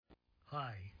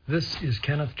Hi, this is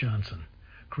Kenneth Johnson,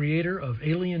 creator of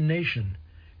Alien Nation,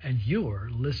 and you're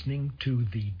listening to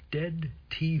the Dead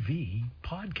TV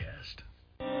podcast.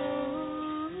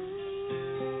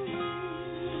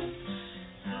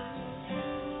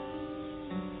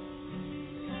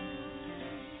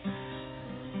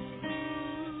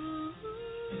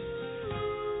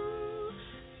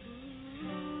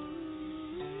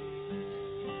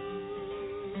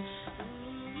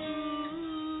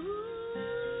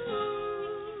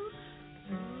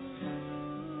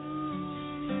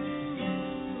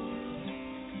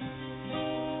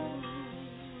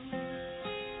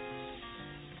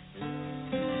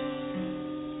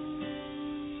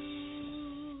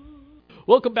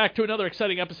 Welcome back to another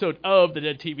exciting episode of the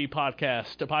Dead TV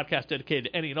Podcast, a podcast dedicated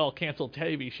to any and all canceled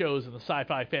TV shows in the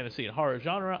sci-fi, fantasy, and horror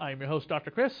genre. I'm your host,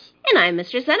 Dr. Chris. And I'm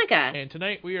Mistress Zeneca. And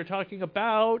tonight we are talking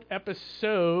about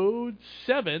Episode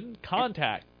 7,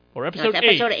 Contact. Or Episode 8.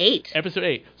 Episode 8. Episode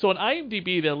 8. So on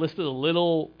IMDb, they're listed a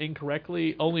little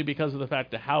incorrectly, only because of the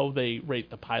fact of how they rate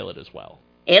the pilot as well.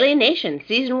 Alien Nation,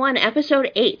 Season 1,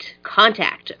 Episode 8,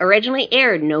 Contact, originally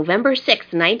aired November 6,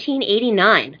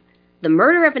 1989. The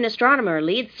murder of an astronomer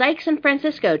leads Sykes and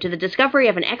Francisco to the discovery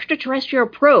of an extraterrestrial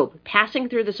probe passing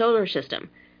through the solar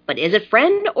system. But is it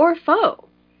friend or foe?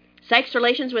 Sykes'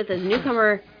 relations with his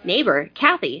newcomer neighbor,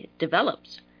 Cathy,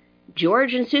 develops.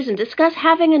 George and Susan discuss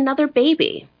having another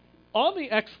baby. On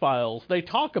the X-Files, they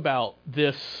talk about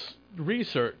this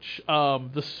research,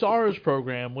 the SARS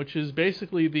program, which is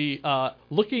basically the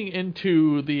looking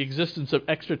into the existence of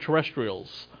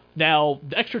extraterrestrials. Now,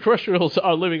 the extraterrestrials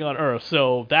are living on Earth,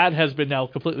 so that has been now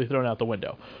completely thrown out the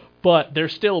window. But they're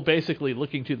still basically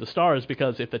looking to the stars,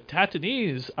 because if the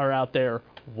Tatanese are out there,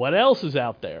 what else is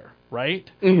out there,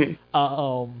 right?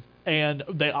 Mm-hmm. And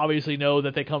they obviously know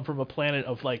that they come from a planet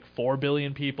of like 4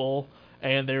 billion people,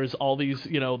 and there's all these,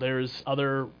 there's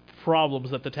other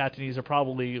problems that the Tatanese are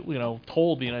probably,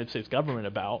 told the United States government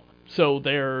about. So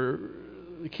they're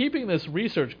keeping this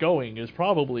research going is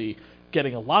probably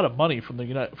getting a lot of money from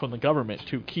the government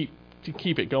to keep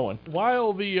it going.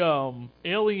 While the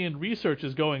alien research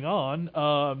is going on,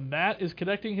 Matt is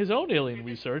conducting his own alien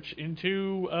research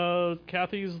into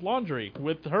Cathy's laundry,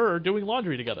 with her doing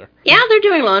laundry together. Yeah, they're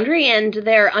doing laundry, and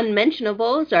their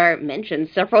unmentionables are mentioned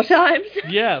several times.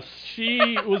 Yes,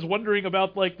 she was wondering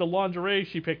about, the lingerie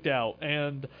she picked out,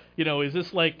 and, is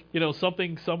this,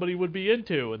 something somebody would be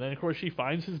into? And then, of course, she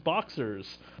finds his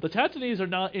boxers. The Tatanese are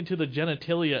not into the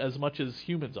genitalia as much as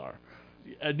humans are.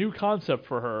 A new concept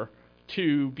for her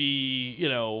to be,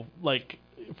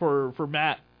 for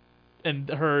Matt and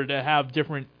her to have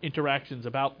different interactions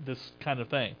about this kind of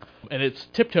thing. And it's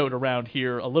tiptoed around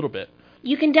here a little bit.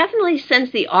 You can definitely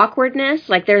sense the awkwardness,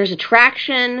 there's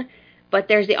attraction, but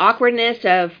there's the awkwardness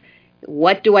of,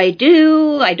 what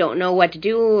do? I don't know what to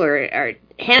do or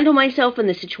handle myself in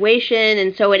the situation,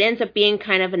 and so it ends up being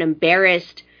kind of an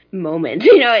embarrassed moment.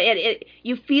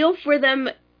 You feel for them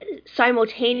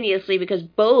simultaneously because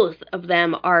both of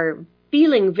them are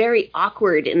feeling very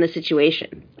awkward in the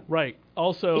situation. Right.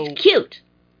 Also, it's cute.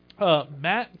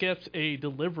 Matt gets a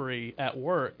delivery at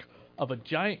work of a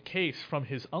giant case from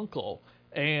his uncle,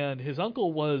 and his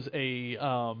uncle was a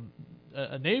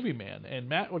Navy man, and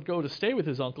Matt would go to stay with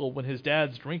his uncle when his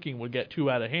dad's drinking would get too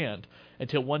out of hand,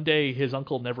 until one day his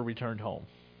uncle never returned home.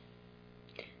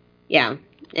 Yeah,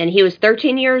 and he was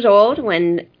 13 years old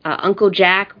when Uncle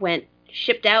Jack went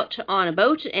shipped out on a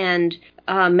boat, and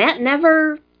Matt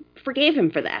never forgave him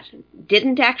for that.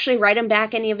 Didn't actually write him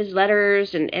back any of his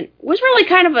letters, and was really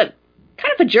kind of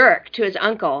a jerk to his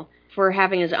uncle for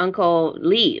having his uncle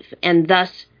leave, and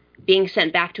thus being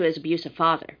sent back to his abusive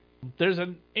father. There's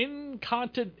an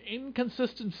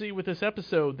inconsistency with this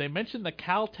episode. They mentioned the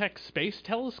Caltech Space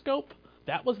Telescope.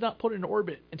 That was not put in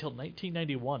orbit until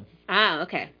 1991. Ah,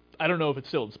 okay. I don't know if it's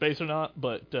still in space or not,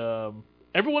 but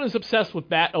everyone is obsessed with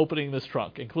Matt opening this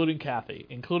trunk, including Cathy,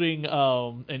 including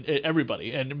and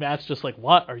everybody. And Matt's just like,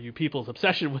 what are you people's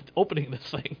obsession with opening this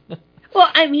thing?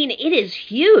 Well, I mean, it is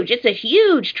huge. It's a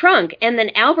huge trunk. And then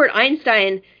Albert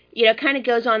Einstein, kind of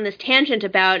goes on this tangent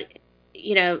about,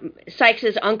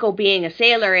 Sykes' uncle being a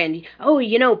sailor and,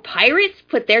 pirates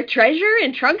put their treasure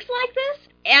in trunks like this?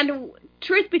 And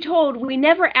truth be told, we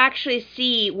never actually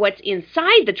see what's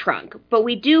inside the trunk, but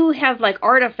we do have,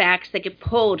 artifacts that get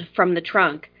pulled from the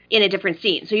trunk in a different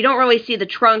scene. So you don't really see the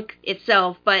trunk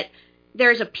itself, but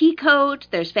there's a pea coat,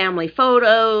 there's family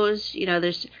photos,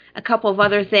 there's a couple of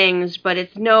other things, but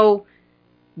it's no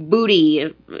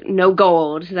booty, no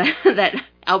gold that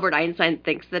Albert Einstein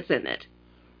thinks that's in it.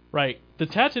 Right. The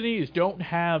Tatanese don't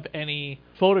have any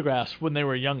photographs when they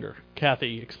were younger,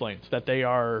 Cathy explains, that they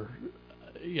are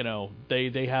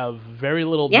they have very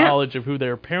little knowledge of who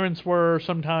their parents were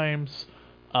sometimes.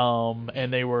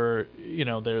 And they were,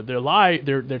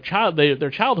 their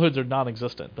childhoods are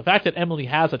non-existent. The fact that Emily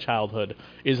has a childhood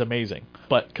is amazing,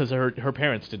 but because her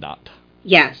parents did not.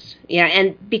 Yes, yeah,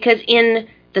 and because in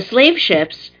the slave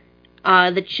ships,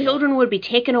 the children would be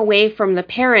taken away from the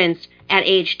parents at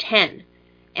age 10,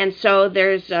 and so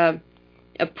there's a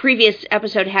previous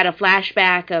episode had a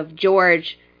flashback of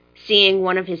George seeing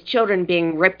one of his children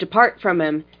being ripped apart from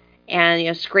him,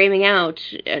 and screaming out.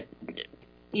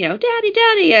 Daddy,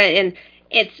 Daddy, and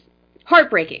it's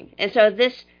heartbreaking. And so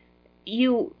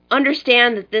you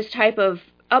understand that this type of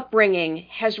upbringing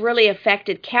has really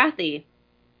affected Cathy,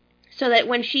 so that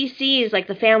when she sees, like,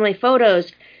 the family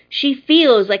photos, she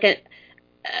feels like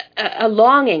a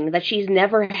longing that she's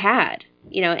never had,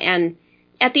 and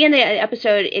at the end of the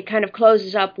episode, it kind of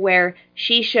closes up where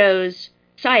she shows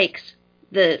Sykes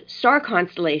the star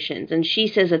constellations, and she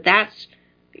says that's,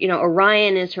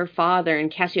 Orion is her father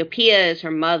and Cassiopeia is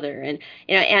her mother,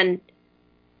 and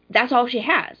that's all she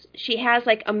has. She has,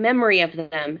 like, a memory of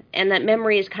them, and that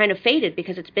memory is kind of faded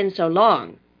because it's been so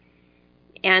long.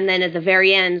 And then at the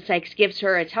very end, Sykes gives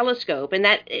her a telescope, and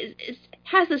that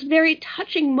has this very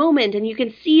touching moment, and you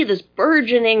can see this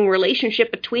burgeoning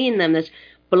relationship between them, this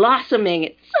blossoming.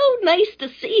 It's so nice to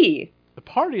see. The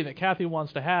party that Cathy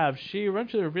wants to have, she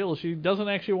eventually reveals she doesn't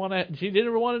actually want to. She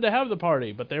didn't want to have the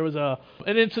party, but there was an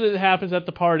incident that happens at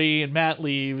the party, and Matt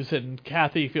leaves, and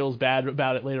Cathy feels bad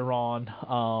about it later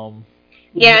on.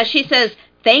 Yeah, she says,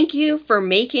 "Thank you for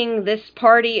making this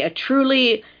party a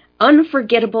truly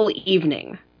unforgettable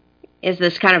evening." Is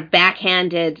this kind of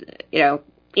backhanded,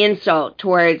 insult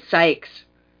towards Sykes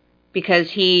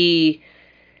because he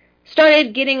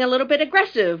started getting a little bit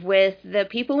aggressive with the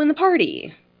people in the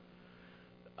party.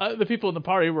 The people in the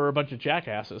party were a bunch of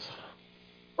jackasses.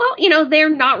 Well, they're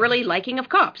not really liking of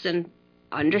cops, and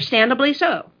understandably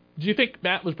so. Do you think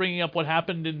Matt was bringing up what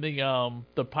happened in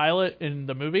the pilot in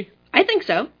the movie? I think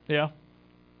so. Yeah.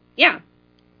 Yeah.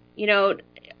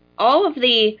 All of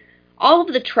the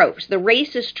tropes, the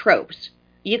racist tropes,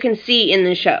 you can see in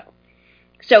the show.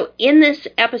 So in this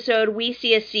episode, we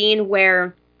see a scene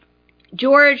where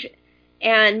George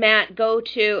and Matt go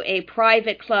to a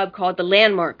private club called the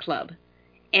Landmark Club.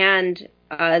 And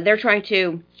they're trying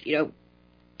to,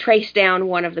 trace down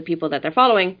one of the people that they're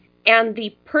following. And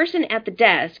the person at the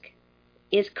desk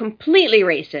is completely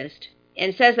racist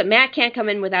and says that Matt can't come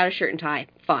in without a shirt and tie.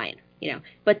 Fine,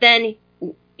 But then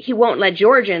he won't let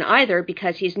George in either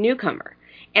because he's newcomer.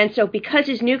 And so because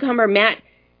he's newcomer, Matt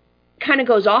kind of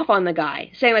goes off on the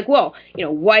guy, saying, like, well,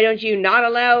 why don't you not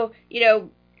allow,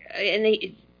 and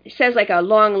he says, like, a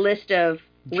long list of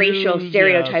racial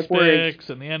stereotype words.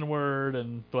 And the N-word,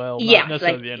 and, well, not yes,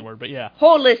 necessarily like, the N-word, but yeah.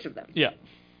 Whole list of them. Yeah.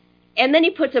 And then he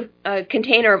puts a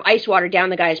container of ice water down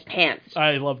the guy's pants.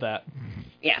 I love that.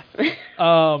 Yeah.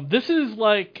 This is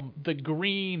like the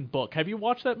Green Book. Have you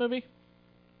watched that movie?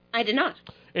 I did not.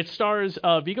 It stars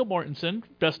Viggo Mortensen,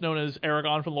 best known as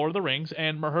Aragorn from Lord of the Rings,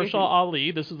 and Mahershala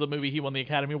Ali. This is the movie he won the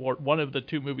Academy Award, one of the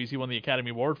two movies he won the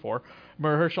Academy Award for.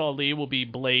 Mahershala Ali will be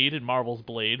Blade in Marvel's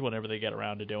Blade whenever they get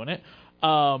around to doing it.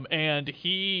 And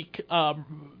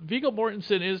Viggo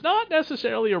Mortensen is not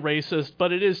necessarily a racist,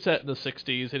 but it is set in the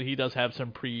 60s, and he does have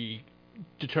some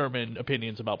predetermined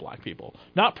opinions about black people.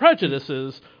 Not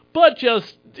prejudices, but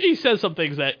just he says some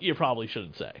things that you probably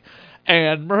shouldn't say.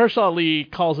 And Mahershala Ali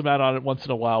calls him out on it once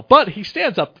in a while, but he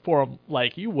stands up for him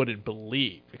like you wouldn't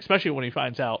believe, especially when he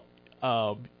finds out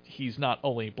he's not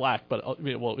only black, but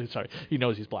he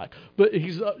knows he's black, but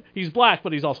he's black,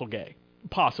 but he's also gay.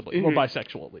 Possibly, or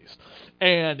bisexual at least.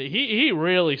 And he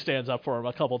really stands up for him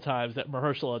a couple times that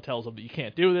Mahershala tells him that you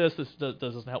can't do this, this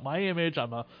doesn't help my image,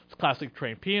 I'm a classic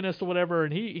trained pianist or whatever,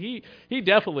 and he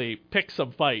definitely picks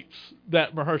some fights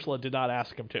that Mahershala did not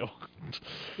ask him to.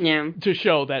 Yeah. To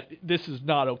show that this is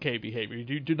not okay behavior.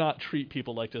 You do not treat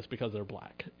people like this because they're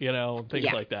black, things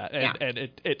like that. And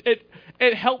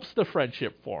it helps the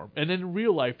friendship form. And in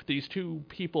real life, these two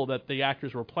people that the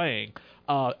actors were playing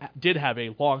did have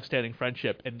a long-standing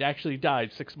friendship and actually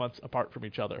died 6 months apart from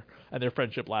each other, and their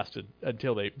friendship lasted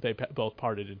until they both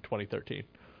parted in 2013.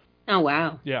 Oh,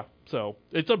 wow. Yeah, so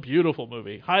it's a beautiful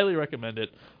movie. Highly recommend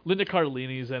it. Linda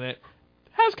Cardellini's in it.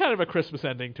 Has kind of a Christmas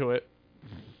ending to it.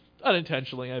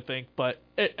 Unintentionally, I think, but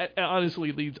it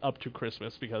honestly leads up to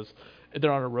Christmas because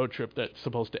they're on a road trip that's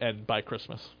supposed to end by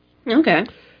Christmas. Okay.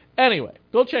 Anyway,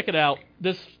 go check it out.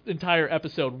 This entire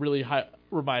episode really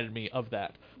reminded me of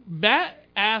that. Matt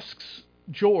asks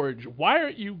George, "Why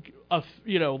aren't you, they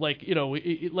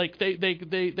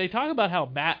talk about how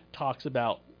Matt talks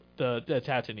about the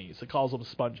Tatanese. It calls them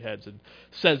spongeheads and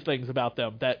says things about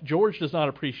them that George does not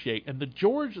appreciate. And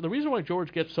the reason why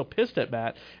George gets so pissed at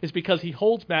Matt is because he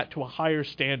holds Matt to a higher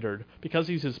standard because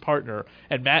he's his partner,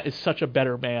 and Matt is such a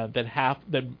better man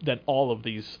than all of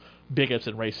these bigots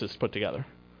and racists put together.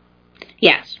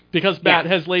 Yes. Because Matt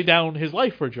has laid down his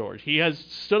life for George. He has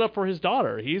stood up for his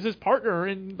daughter. He's his partner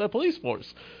in the police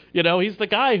force. He's the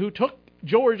guy who took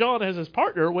George on as his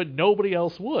partner when nobody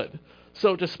else would.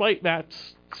 So despite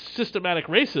Matt's systematic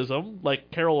racism,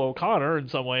 like Carol O'Connor in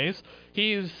some ways,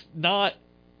 he's not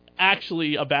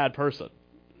actually a bad person.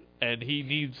 And he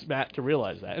needs Matt to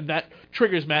realize that. And that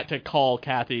triggers Matt to call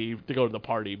Cathy to go to the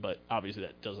party, but obviously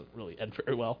that doesn't really end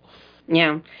very well.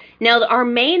 Yeah. Now, our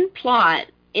main plot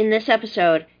in this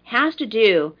episode has to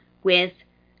do with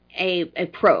a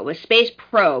probe, a space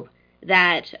probe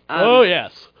that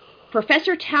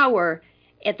Professor Tower,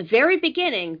 at the very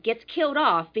beginning, gets killed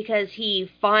off because he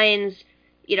finds,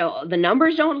 the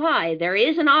numbers don't lie. There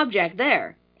is an object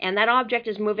there, and that object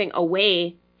is moving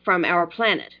away from our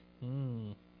planet.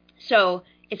 So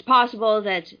it's possible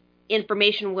that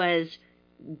information was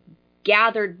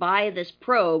gathered by this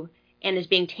probe and is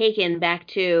being taken back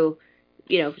to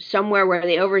somewhere where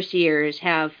the overseers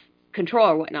have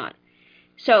control or whatnot.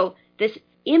 So this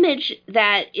image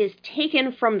that is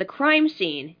taken from the crime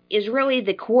scene is really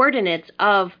the coordinates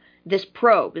of this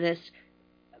probe, this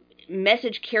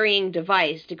message-carrying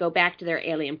device to go back to their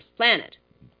alien planet.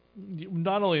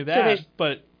 Not only that,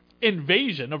 but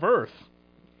invasion of Earth.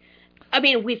 I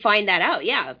mean, we find that out,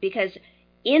 yeah, because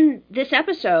in this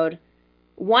episode,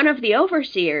 one of the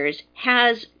overseers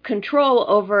has control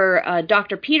over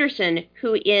Dr. Peterson,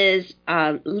 who is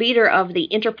leader of the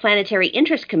Interplanetary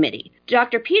Interest Committee.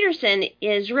 Dr. Peterson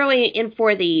is really in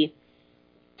for the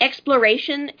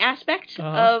exploration aspect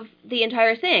of the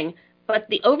entire thing, but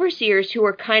the overseers who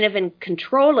are kind of in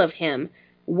control of him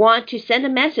want to send a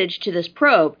message to this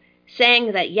probe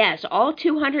saying that, yes, all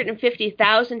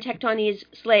 250,000 Tectonese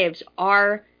slaves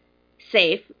are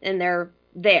safe and they're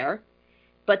there.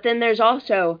 But then there's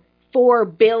also 4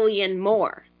 billion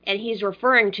more, and he's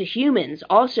referring to humans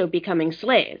also becoming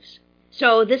slaves.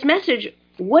 So this message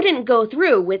wouldn't go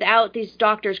through without these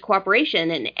doctors'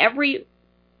 cooperation, and every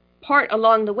part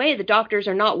along the way the doctors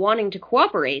are not wanting to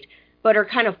cooperate, but are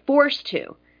kind of forced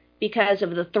to because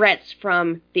of the threats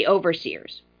from the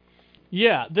overseers.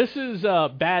 Yeah, this is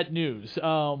bad news.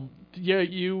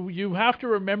 You have to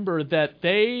remember that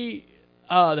the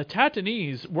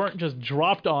Tatanese weren't just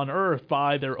dropped on Earth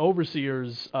by their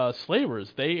overseers'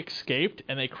 slavers. They escaped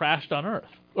and they crashed on Earth,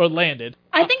 or landed.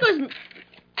 I think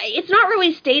it's not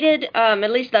really stated,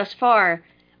 at least thus far,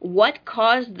 what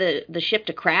caused the ship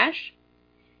to crash.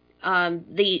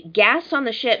 The gas on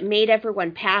the ship made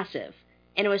everyone passive,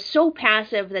 and it was so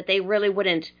passive that they really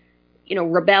wouldn't,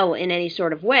 rebel in any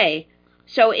sort of way.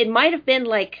 So it might have been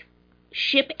like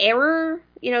ship error,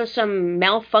 some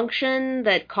malfunction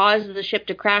that caused the ship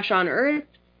to crash on Earth.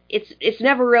 It's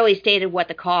never really stated what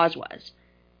the cause was,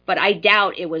 but I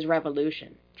doubt it was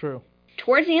revolution. True.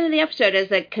 Towards the end of the episode, as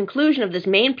the conclusion of this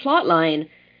main plot line,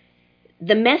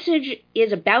 the message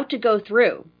is about to go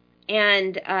through,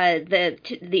 and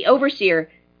the overseer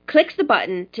clicks the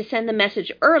button to send the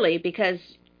message early because,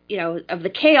 of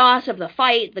the chaos of the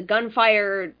fight, the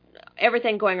gunfire,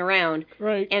 everything going around.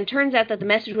 Right. And turns out that the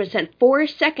message was sent 4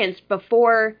 seconds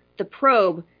before the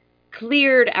probe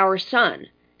cleared our sun.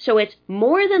 So it's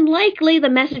more than likely the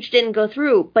message didn't go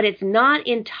through, but it's not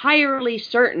entirely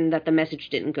certain that the message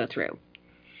didn't go through.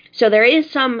 So there is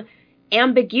some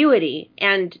ambiguity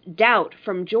and doubt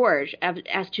from George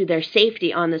as to their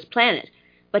safety on this planet.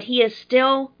 But he is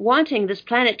still wanting this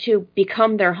planet to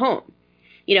become their home.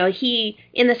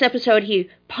 In this episode, he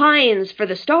pines for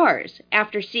the stars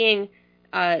after seeing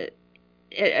a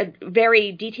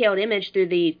very detailed image through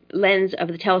the lens of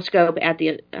the telescope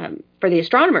for the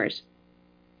astronomers.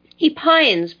 He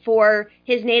pines for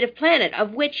his native planet,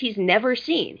 of which he's never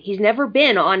seen. He's never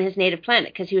been on his native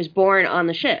planet because he was born on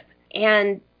the ship.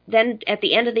 And then at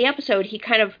the end of the episode, he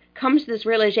kind of comes to this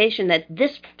realization that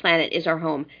this planet is our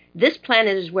home. This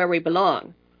planet is where we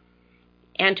belong.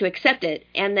 And to accept it,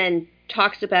 and then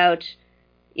talks about,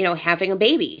 having a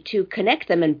baby to connect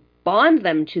them and bond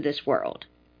them to this world.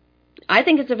 I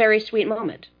think it's a very sweet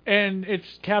moment. And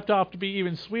it's capped off to be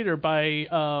even sweeter by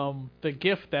the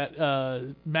gift that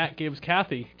Matt gives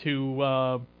Cathy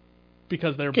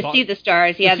because they're to see the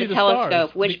stars. Yeah, the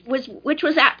telescope, stars. which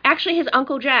was actually his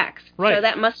Uncle Jack's. Right. So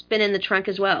that must have been in the trunk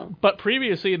as well. But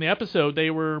previously in the episode, they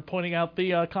were pointing out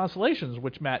the constellations,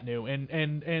 which Matt knew,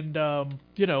 and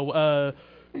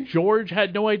George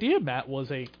had no idea Matt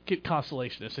was a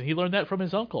constellationist, and he learned that from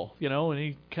his uncle, and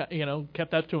he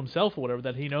kept that to himself or whatever,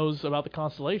 that he knows about the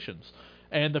constellations.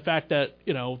 And the fact that,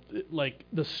 like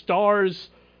the stars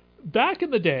back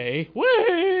in the day,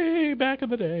 way back in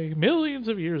the day, millions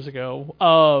of years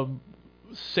ago,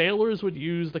 sailors would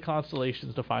use the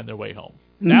constellations to find their way home.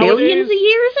 Millions of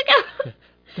years ago?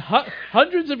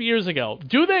 Hundreds of years ago.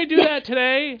 Do they do that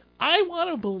today? I want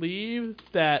to believe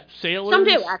that sailors Some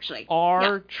do, actually.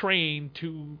 are trained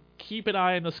to keep an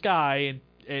eye in the sky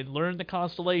and learn the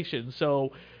constellations.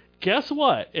 So guess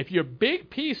what? If your big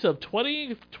piece of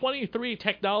 2023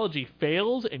 technology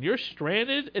fails and you're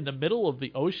stranded in the middle of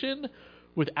the ocean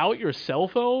without your cell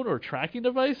phone or tracking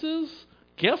devices,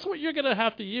 guess what you're going to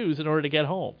have to use in order to get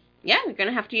home? Yeah, you're going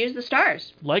to have to use the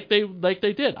stars. Like they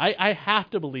did. I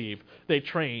have to believe they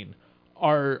train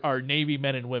our Navy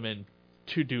men and women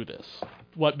to do this.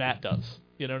 What Matt does.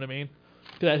 You know what I mean?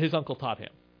 That his uncle taught him.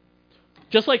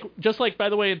 Just like, by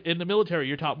the way, in the military,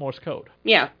 you're taught Morse code.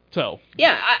 Yeah. So.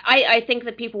 Yeah, I think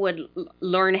that people would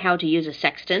learn how to use a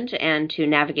sextant and to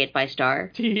navigate by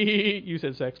star. You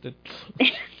said sextant.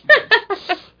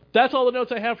 That's all the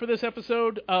notes I have for this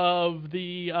episode of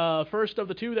the first of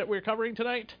the two that we're covering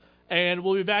tonight. And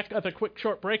we'll be back at a quick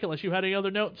short break unless you had any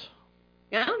other notes.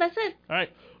 No, that's it. All right.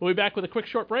 We'll be back with a quick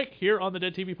short break here on the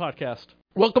Dead TV Podcast.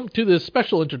 Welcome to this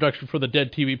special introduction for the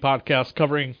Dead TV Podcast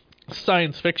covering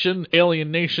science fiction,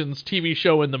 Alien Nations TV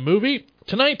show and the movie.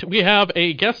 Tonight we have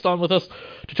a guest on with us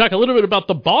to talk a little bit about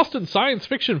the Boston Science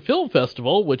Fiction Film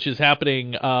Festival, which is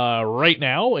happening right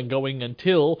now and going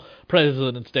until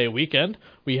President's Day weekend.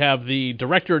 We have the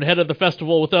director and head of the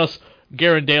festival with us,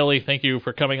 Garen Daly. Thank you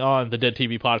for coming on the Dead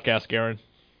TV Podcast, Garen.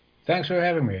 Thanks for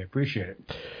having me. I appreciate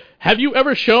it. Have you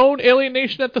ever shown Alien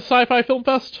Nation at the Sci-Fi Film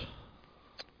Fest?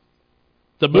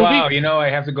 The movie? Wow, I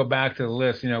have to go back to the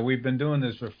list. We've been doing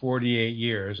this for 48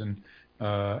 years, and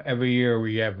every year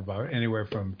we have about anywhere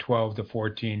from 12 to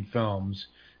 14 films.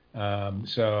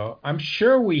 So I'm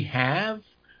sure we have,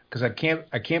 because I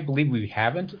can't believe we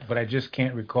haven't, but I just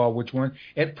can't recall which one.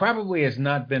 It probably has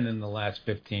not been in the last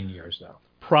 15 years, though.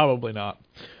 Probably not.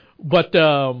 But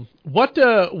what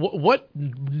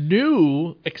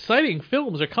new exciting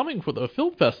films are coming for the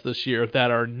Film Fest this year that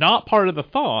are not part of the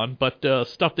Thon, but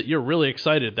stuff that you're really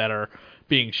excited that are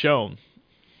being shown?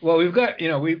 Well, we've got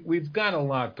we've got a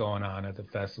lot going on at the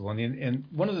festival, and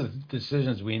one of the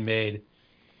decisions we made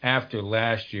after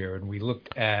last year, and we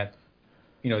looked at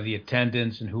the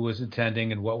attendance and who was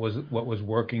attending and what was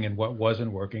working and what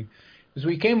wasn't working, is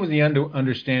we came with the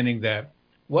understanding that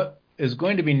what is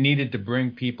going to be needed to bring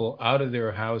people out of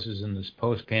their houses in this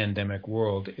post-pandemic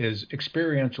world is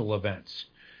experiential events.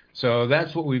 So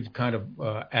that's what we've kind of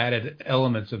added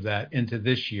elements of that into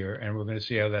this year, and we're going to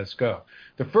see how that's go.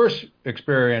 The first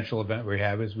experiential event we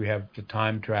have the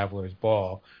Time Travelers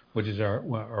Ball, which is our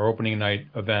opening night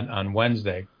event on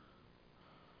Wednesday.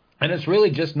 And it's really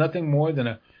just nothing more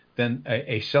than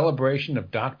a celebration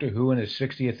of Doctor Who and his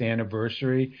 60th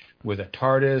anniversary with a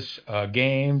TARDIS,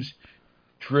 games,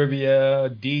 trivia,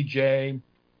 DJ,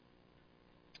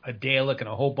 a Dalek, and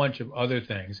a whole bunch of other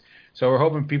things. So we're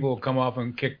hoping people will come off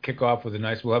and kick off with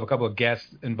we'll have a couple of guests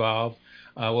involved.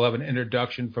 We'll have an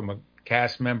introduction from a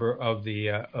cast member of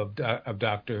of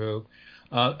Doctor Who.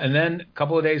 And then a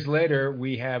couple of days later,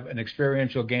 we have an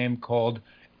experiential game called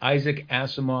Isaac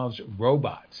Asimov's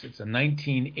Robots. It's a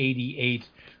 1988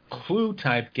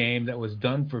 Clue-type game that was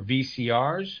done for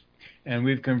VCRs, and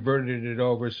we've converted it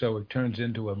over so it turns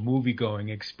into a movie-going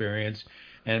experience,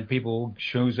 and people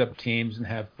choose up teams and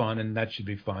have fun, and that should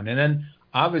be fun. And then,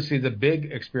 obviously, the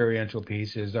big experiential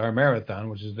piece is our marathon,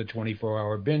 which is the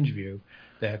 24-hour binge view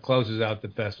that closes out the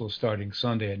festival starting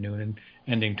Sunday at noon and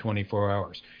ending 24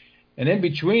 hours. And in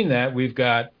between that, we've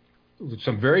got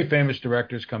some very famous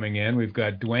directors coming in. We've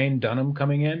got Dwayne Dunham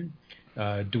coming in.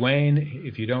 Dwayne,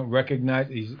 if you don't recognize,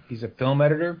 he's a film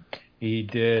editor. He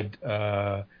did...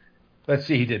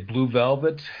 he did Blue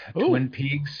Velvet, Ooh. Twin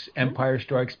Peaks, Empire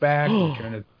Strikes Back,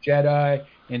 Return of the Jedi,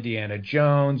 Indiana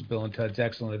Jones, Bill and Ted's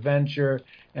Excellent Adventure,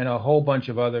 and a whole bunch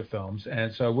of other films.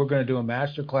 And so we're going to do a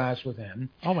master class with him.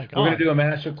 Oh, my God. We're going to do a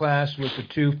master class with the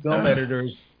two film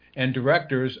editors and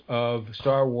directors of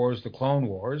Star Wars, The Clone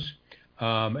Wars.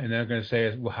 And they're going to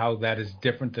say how that is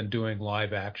different than doing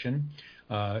live action.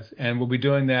 And we'll be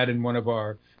doing that in one of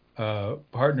our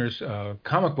partners'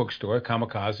 comic book store,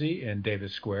 Kamikaze, in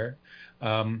Davis Square.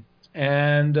 We've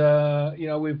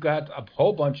got a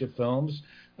whole bunch of films.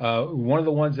 One of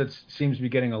the ones that seems to be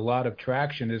getting a lot of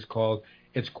traction is called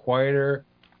It's Quieter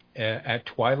at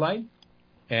Twilight,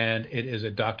 and it is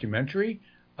a documentary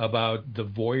about the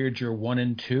Voyager 1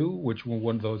 and 2, which were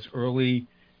one of those early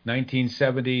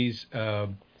 1970s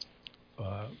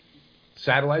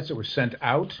satellites that were sent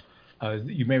out.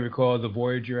 You may recall the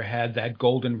Voyager had that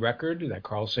golden record that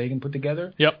Carl Sagan put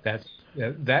together. Yep.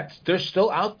 That's they're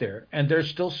still out there, and they're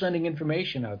still sending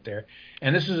information out there.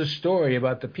 And this is a story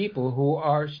about the people who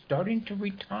are starting to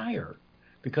retire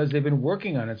because they've been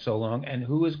working on it so long, and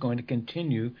who is going to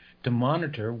continue to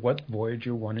monitor what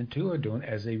Voyager 1 and 2 are doing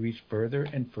as they reach further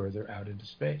and further out into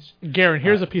space. Garen,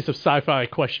 here's a piece of sci-fi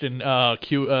question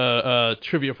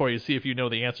trivia for you, see if you know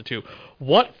the answer to.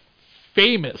 What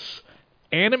famous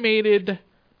animated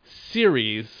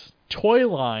series toy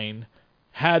line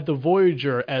had the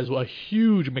Voyager as a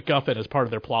huge MacGuffin as part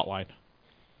of their plot line?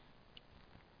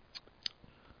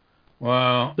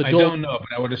 Well, I don't know, but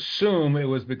I would assume it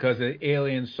was because the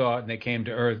aliens saw it and they came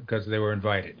to Earth because they were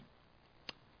invited.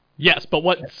 Yes, but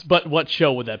what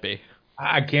show would that be?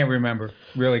 I can't remember.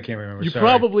 Really can't remember. You Sorry.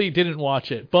 probably didn't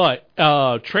watch it, but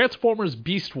Transformers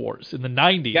Beast Wars in the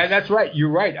 90s. Yeah, that's right.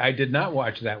 You're right. I did not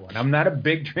watch that one. I'm not a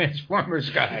big Transformers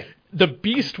guy. The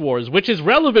Beast Wars, which is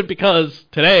relevant because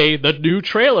today the new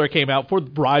trailer came out for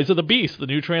Rise of the Beast, the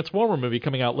new Transformer movie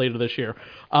coming out later this year.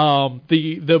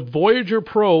 The Voyager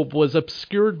probe was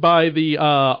obscured by the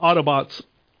Autobots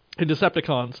and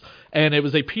Decepticons, and it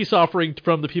was a peace offering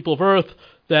from the people of Earth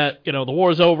that, the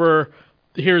war's over.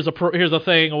 Here's a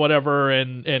thing or whatever,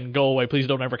 and go away. Please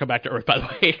don't ever come back to Earth, by the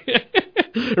way.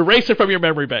 Erase it from your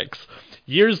memory banks.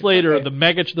 Years later,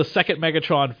 the second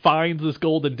Megatron finds this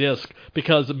golden disc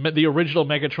because the original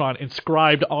Megatron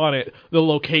inscribed on it the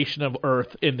location of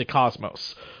Earth in the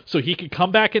cosmos. So he could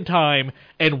come back in time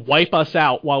and wipe us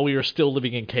out while we are still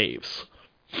living in caves.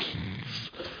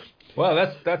 Well,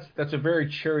 that's a very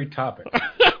cheery topic.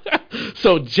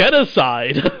 So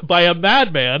genocide by a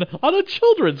madman on a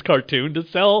children's cartoon to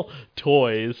sell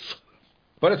toys.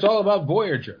 But it's all about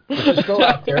Voyager, which is still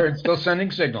out there and still sending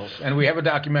signals, and we have a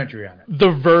documentary on it. The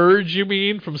Verge, you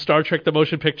mean, from Star Trek The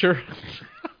Motion Picture?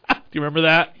 Do you remember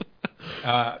that?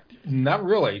 Not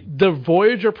really. The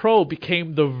Voyager probe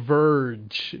became the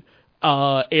Verge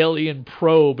alien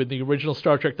probe in the original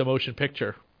Star Trek The Motion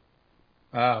Picture.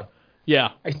 Yeah.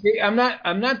 I see. I'm not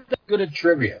that good at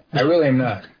trivia. I really am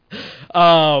not.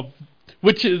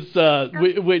 What is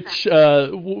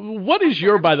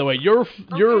your, by the way, your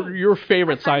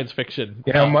favorite science fiction?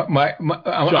 I'm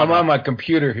on my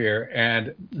computer here,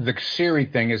 and the Siri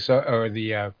thing is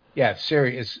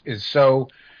Siri is so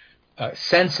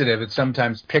sensitive. It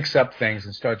sometimes picks up things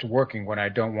and starts working when I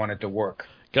don't want it to work.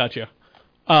 Gotcha.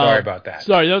 Sorry about that.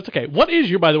 Sorry, that's okay. What is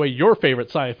your favorite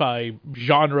sci-fi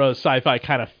genre, sci-fi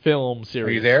kind of film series?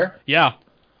 Are you there? Yeah.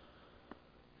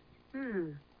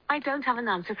 I don't have an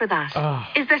answer for that.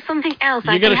 Is there something else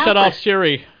I can help with? You got to shut off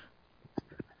Siri.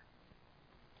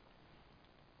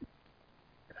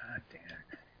 God damn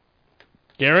it.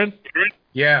 Garen?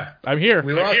 Yeah. I'm here.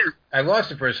 I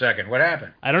lost it for a second. What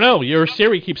happened? I don't know. Your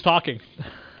Siri keeps talking.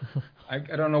 I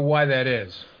don't know why that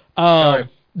is.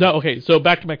 No, okay, so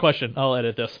back to my question. I'll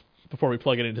edit this before we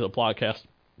plug it into the podcast.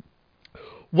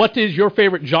 What is your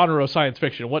favorite genre of science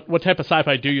fiction? What type of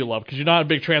sci-fi do you love? Because you're not a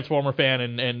big Transformer fan,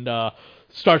 and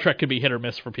Star Trek can be hit or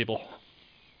miss for people.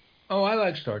 Oh, I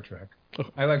like Star Trek.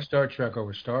 I like Star Trek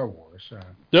over Star Wars.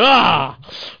 I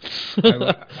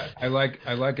like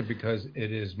it because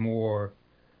it is more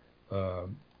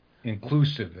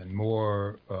inclusive and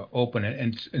more open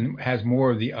and has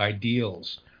more of the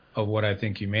ideals of what I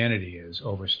think humanity is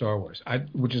over Star Wars.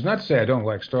 Which is not to say I don't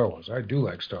like Star Wars. I do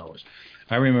like Star Wars.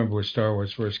 I remember when Star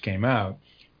Wars first came out,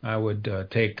 I would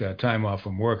take time off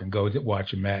from work and go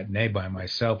watch a matinee by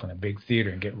myself in a big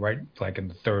theater and get right like in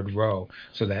the third row,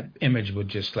 so that image would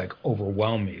just like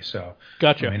overwhelm me. So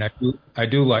gotcha. I mean, I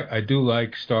do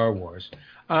like Star Wars.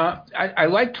 I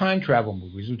like time travel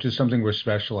movies, which is something we're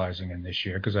specializing in this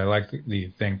year because I like the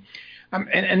thing.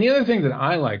 And the other thing that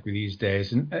I like these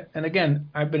days, and again,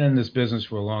 I've been in this business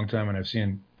for a long time and I've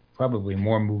seen probably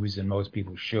more movies than most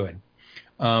people should.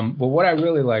 But what I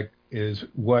really like is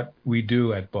what we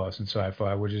do at Boston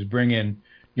Sci-Fi, which is bring in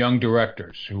young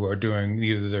directors who are doing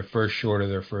either their first short or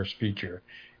their first feature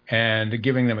and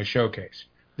giving them a showcase.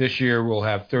 This year we'll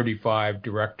have 35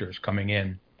 directors coming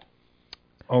in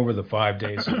over the 5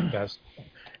 days of the festival.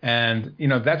 And,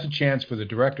 that's a chance for the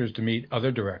directors to meet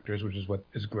other directors, which is what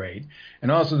is great,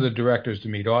 and also the directors to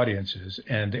meet audiences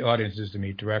and the audiences to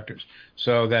meet directors,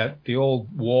 so that the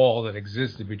old wall that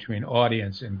existed between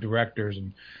audience and directors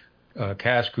and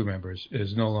cast crew members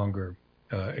is no longer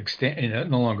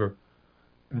no longer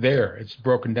there. It's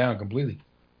broken down completely.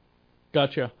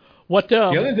 Gotcha.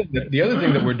 The other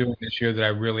thing that we're doing this year that I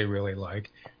really, really like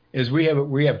is we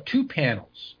have 2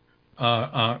 panels.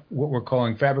 What we're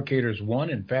calling Fabricators 1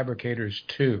 and Fabricators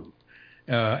 2.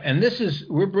 And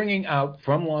we're bringing out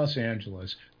from Los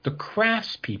Angeles the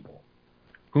craftspeople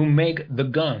who make the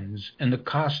guns and the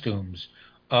costumes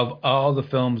of all the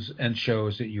films and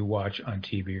shows that you watch on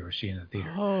TV or see in the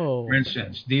theater. Oh. For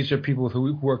instance, these are people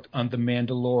who worked on The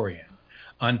Mandalorian,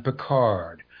 on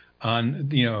Picard, on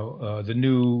the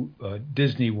new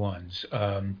Disney ones,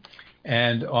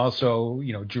 and also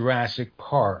Jurassic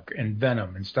Park and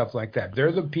Venom and stuff like that.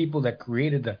 They're the people that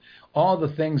created all the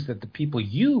things that the people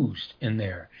used in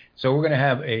there. So we're going to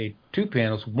have two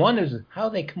panels. One is how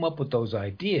they come up with those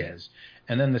ideas,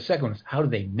 and then the second one is how do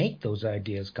they make those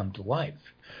ideas come to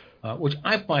life, which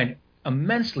I find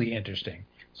immensely interesting.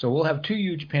 So we'll have two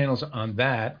huge panels on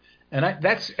that. And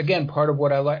that's, again, part of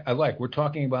what I like. We're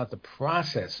talking about the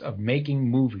process of making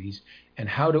movies and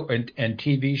and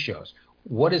TV shows.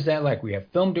 What is that like? We have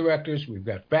film directors, we've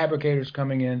got fabricators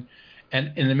coming in,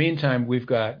 and in the meantime, we've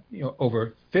got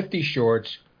over 50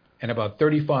 shorts and about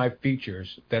 35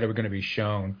 features that are going to be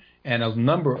shown, and a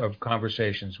number of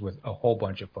conversations with a whole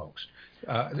bunch of folks.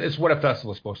 It's what a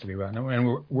festival is supposed to be about,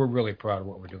 and we're really proud of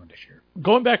what we're doing this year.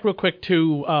 Going back real quick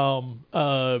to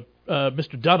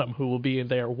Mr. Dunham, who will be in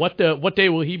there. What day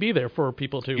will he be there for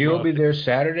people to? He'll be there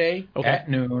Saturday at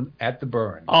noon at the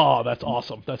Burn. Oh, that's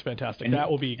awesome! That's fantastic.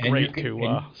 That will be great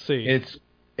to see.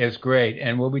 It's great,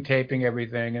 and we'll be taping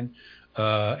everything, and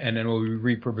then we'll be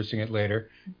repurposing it later.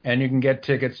 And you can get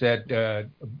tickets at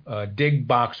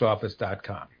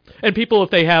digboxoffice.com. And people, if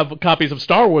they have copies of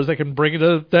Star Wars, they can bring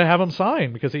it to have him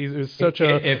sign, because he's such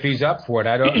If he's up for it,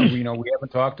 I don't. We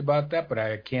haven't talked about that, but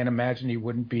I can't imagine he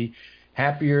wouldn't be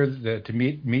happier to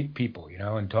meet people,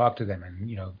 and talk to them, and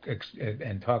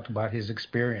and talk about his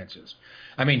experiences.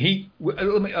 I mean,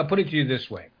 I'll put it to you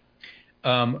this way.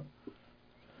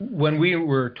 When we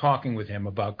were talking with him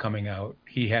about coming out,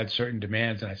 he had certain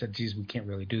demands, and I said, geez, we can't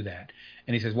really do that.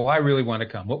 And he says, well, I really want to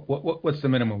come. What's the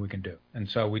minimum we can do? And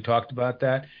so we talked about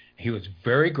that. He was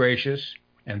very gracious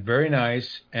and very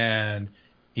nice, and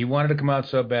he wanted to come out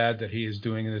so bad that he is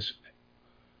doing this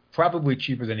probably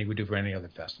cheaper than he would do for any other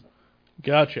festival.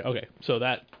 Gotcha. Okay. So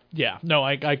I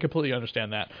completely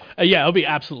understand that. It'll be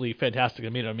absolutely fantastic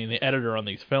to meet him. I mean, the editor on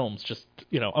these films, just,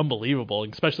 unbelievable,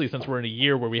 especially since we're in a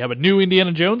year where we have a new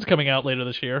Indiana Jones coming out later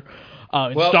this year.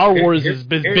 And Star Wars is as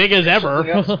big as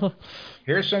ever.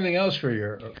 Here's something else for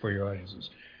your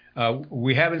audiences.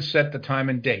 We haven't set the time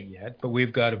and date yet, but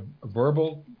we've got a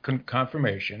verbal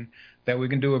confirmation that we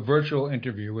can do a virtual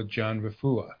interview with John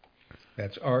Refoua.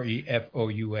 That's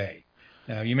Refoua.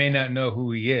 Now, you may not know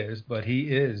who he is, but he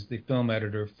is the film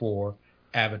editor for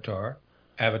Avatar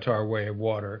Way of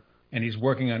Water, and he's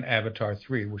working on Avatar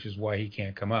 3, which is why he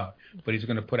can't come out. But he's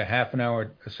going to put a half an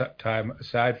hour time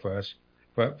aside for us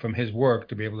from his work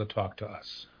to be able to talk to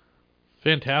us.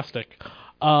 Fantastic.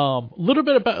 A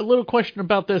little question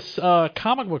about this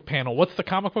comic book panel. What's the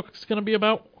comic book going to be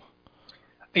about?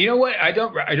 You know what? I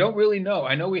don't really know.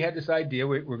 I know we had this idea.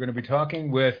 We're going to be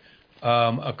talking with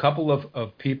a couple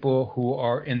of people who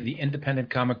are in the independent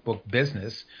comic book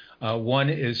business. One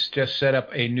is just set up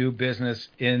a new business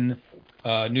in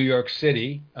New York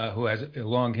City, who has a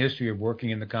long history of working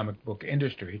in the comic book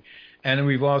industry. And then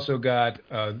we've also got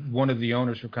one of the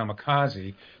owners from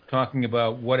Kamikaze talking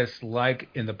about what it's like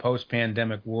in the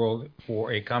post-pandemic world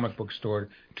for a comic book store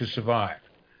to survive.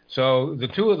 So the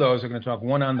two of those are going to talk,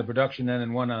 one on the production end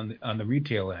and one on the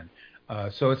retail end.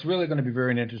 So it's really going to be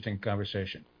very interesting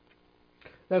conversation.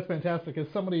 That's fantastic. As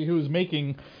somebody who's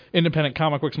making independent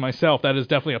comic books myself, that is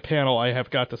definitely a panel I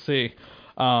have got to see.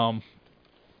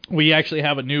 We actually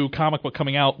have a new comic book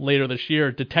coming out later this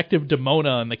year, Detective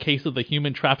Demona in the Case of the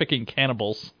Human Trafficking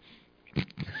Cannibals.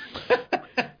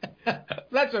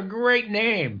 That's a great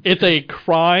name. It's a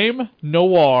crime,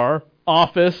 noir,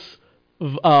 office,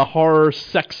 horror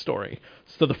sex story.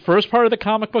 So the first part of the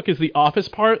comic book is the office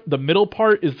part, the middle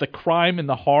part is the crime and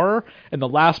the horror, and the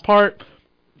last part,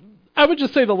 I would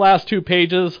just say the last 2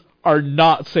 pages are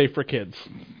not safe for kids.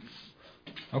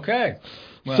 Okay.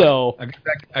 Well, so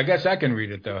I guess I can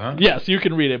read it though, huh? Yes, you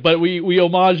can read it. But we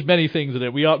homage many things in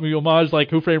it. We homage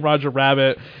like Who Framed Roger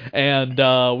Rabbit, and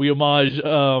we homage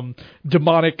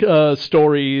demonic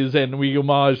stories, and we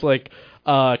homage like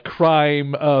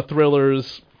crime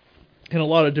thrillers in a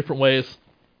lot of different ways.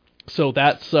 So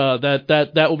that's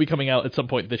that will be coming out at some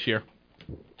point this year.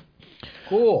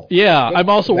 Cool. Yeah, I'm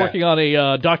also working on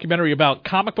a documentary about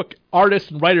comic book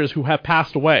artists and writers who have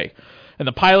passed away. And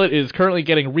the pilot is currently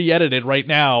getting re-edited right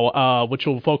now, which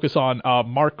will focus on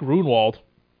Mark Grunwald.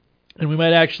 And we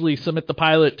might actually submit the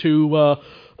pilot to,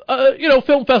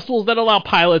 film festivals that allow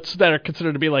pilots that are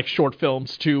considered to be like short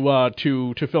films to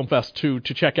Film Fest to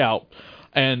check out.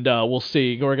 and we'll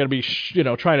see. We're going to be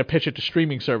trying to pitch it to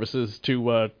streaming services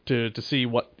to see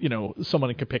what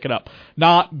someone can pick it up.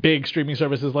 Not big streaming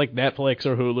services like Netflix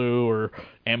or Hulu or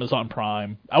Amazon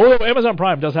Prime. Although Amazon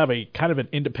Prime does have a kind of an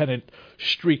independent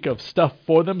streak of stuff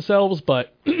for themselves,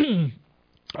 but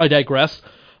I digress.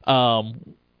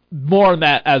 More on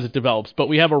that as it develops, but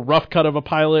we have a rough cut of a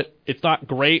pilot. It's not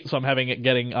great, so I'm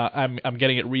getting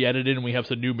it re-edited, and we have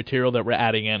some new material that we're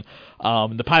adding in.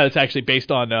 The pilot's actually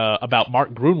based on about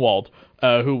Mark Grunwald,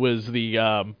 who was the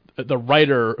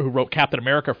writer who wrote Captain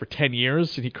America for 10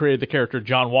 years, and he created the character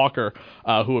John Walker,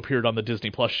 who appeared on the Disney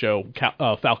Plus show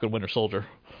Falcon Winter Soldier.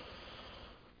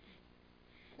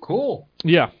 Cool.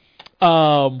 Yeah.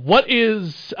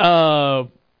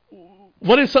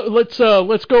 Let's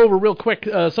go over real quick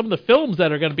some of the films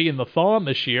that are going to be in the Thon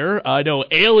this year. I know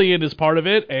Alien is part of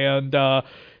it, and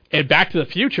Back to the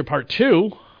Future Part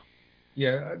 2.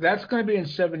 Yeah, that's going to be in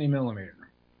 70 millimeter.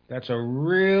 That's a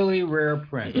really rare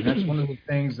print, and that's one of the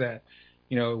things that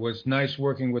was nice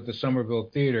working with the Somerville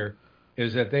Theater,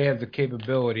 is that they have the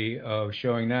capability of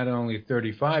showing not only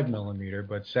 35 millimeter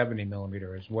but 70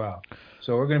 millimeter as well.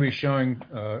 So we're going to be showing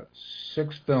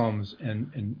 6 films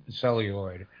in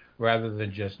celluloid, rather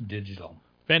than just digital.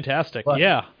 Fantastic, but,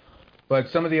 yeah. But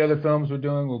some of the other films we're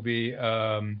doing will be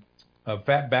Back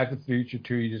to the Future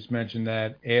 2, you just mentioned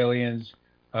that, Aliens,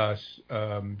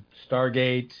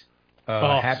 Stargate,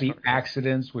 Happy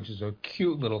Accidents, which is a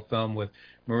cute little film with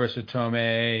Marissa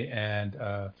Tomei and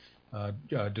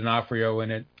D'Onofrio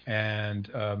in it, and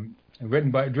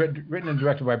written and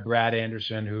directed by Brad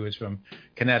Anderson, who is from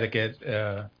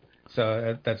Connecticut.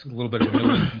 So that's a little bit of a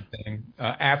new thing.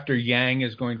 After Yang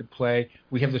is going to play,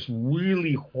 we have this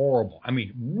really horrible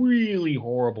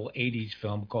 80s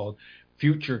film called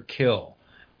Future Kill.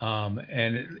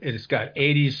 And it's got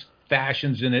 80s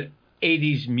fashions in it,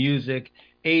 80s music,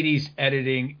 80s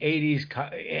editing,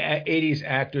 80s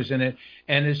actors in it,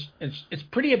 and it's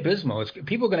pretty abysmal.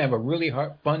 People are going to have a really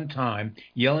fun time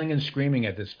yelling and screaming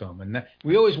at this film, and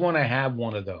we always want to have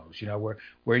one of those,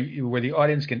 where the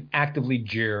audience can actively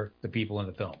jeer the people in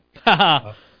the film.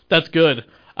 That's good.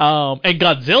 And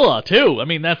Godzilla too. I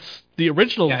mean, that's the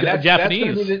original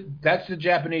Japanese. That's the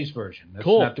Japanese version. That's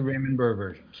cool. Not the Raymond Burr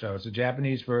version. So it's a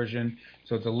Japanese version.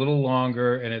 So it's a little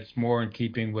longer, and it's more in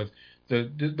keeping with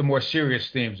the more serious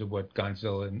themes of what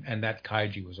Godzilla and that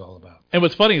kaiju was all about. And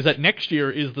what's funny is that next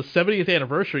year is the 70th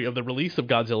anniversary of the release of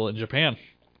Godzilla in Japan.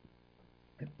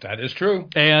 That is true.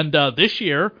 And this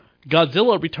year,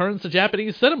 Godzilla returns to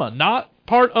Japanese cinema, not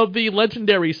part of the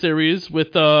Legendary series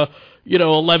with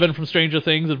 11 from Stranger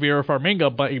Things and Vera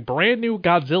Farmiga, but a brand new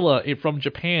Godzilla from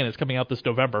Japan is coming out this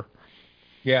November.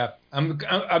 Yeah,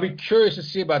 I'll be curious to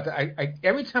see about that.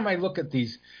 Every time I look at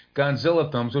these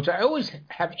Godzilla films, which I always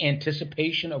have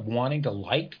anticipation of wanting to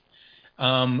like,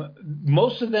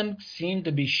 most of them seem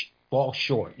to fall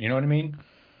short. You know what I mean?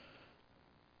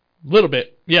 Little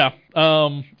bit, yeah.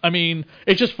 I mean,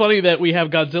 it's just funny that we have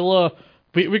Godzilla.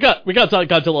 We got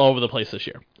Godzilla all over the place this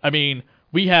year. I mean,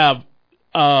 we have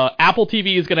Apple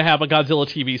TV is going to have a Godzilla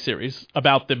TV series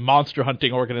about the monster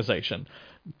hunting organization.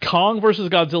 Kong vs.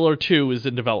 Godzilla 2 is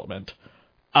in development.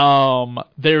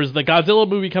 There's the Godzilla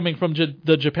movie coming from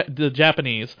the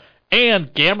Japanese,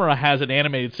 and Gamera has an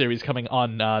animated series coming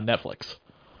on Netflix.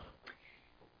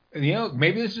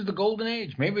 Maybe this is the golden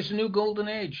age. Maybe it's a new golden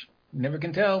age. Never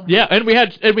can tell. Yeah, and we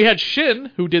had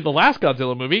Shin, who did the last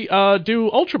Godzilla movie,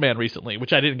 do Ultraman recently,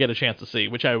 which I didn't get a chance to see,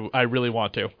 which I really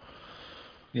want to.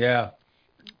 Yeah.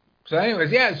 So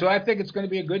anyways, yeah, so I think it's going to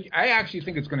be I actually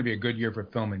think it's going to be a good year for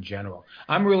film in general.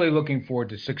 I'm really looking forward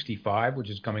to 65, which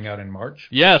is coming out in March.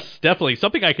 Yes, definitely.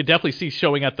 Something I could definitely see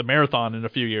showing at the Marathon in a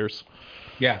few years.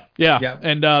 Yeah.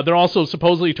 And they're also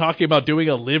supposedly talking about doing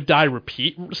a Live, Die,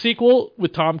 Repeat sequel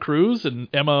with Tom Cruise and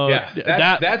Emma.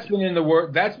 Yeah, that's been in the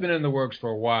work. That's been in the works for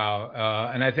a while,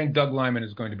 and I think Doug Liman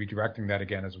is going to be directing that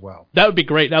again as well. That would be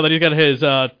great. Now that he's got his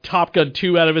Top Gun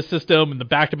 2 out of his system and the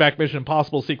back-to-back Mission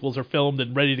Impossible sequels are filmed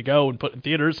and ready to go and put in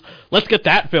theaters, let's get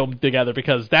that filmed together,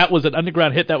 because that was an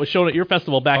underground hit that was shown at your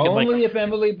festival back only if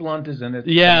Emily Blunt is in it.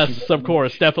 Yes, of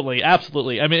course, definitely,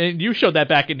 absolutely. I mean, you showed that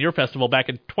back in your festival back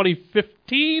in 2015.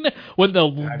 When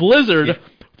the blizzard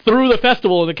threw the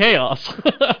festival into chaos.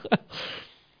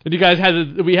 And you guys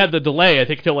we had the delay, I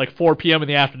think, till like 4 p.m. in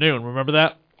the afternoon. Remember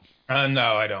that? No,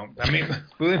 I don't. I mean,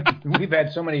 we've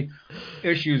had so many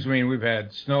issues. I mean, we've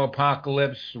had snow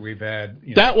apocalypse. We've had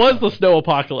that was the snow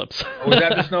apocalypse. Was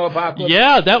that the snow apocalypse?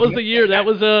 Yeah, that was the year. That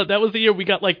was the year we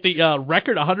got like the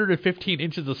record 115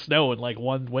 inches of snow in like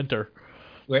one winter.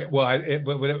 Well,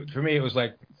 for me, it was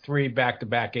like 3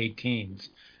 back-to-back 18s.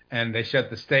 And they shut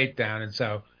the state down, and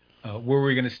so where were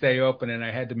we going to stay open? And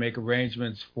I had to make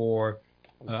arrangements for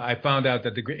I found out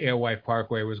that the Alewife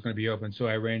Parkway was going to be open, so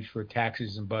I arranged for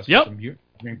taxis and buses to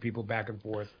bring people back and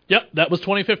forth. Yep, that was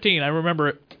 2015. I remember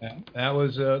it. That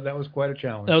was quite a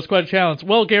challenge. That was quite a challenge.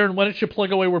 Well, Garen, why don't you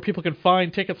plug away where people can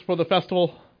find tickets for the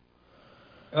festival?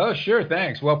 Oh, sure,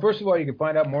 thanks. Well, first of all, you can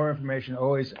find out more information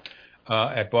always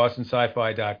at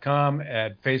bostonsci-fi.com,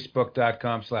 at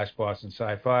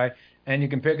facebook.com/bostonsci-fi, and you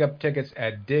can pick up tickets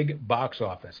at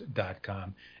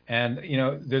digboxoffice.com. And,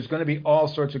 there's going to be all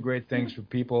sorts of great things for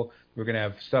people. We're going to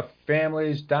have stuff,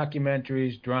 families,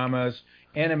 documentaries, dramas,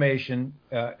 animation.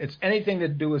 It's anything to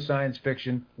do with science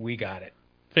fiction, we got it.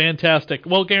 Fantastic.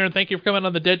 Well, Garen, thank you for coming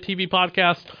on the Dead TV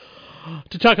podcast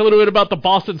to talk a little bit about the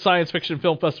Boston Science Fiction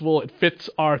Film Festival. It fits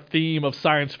our theme of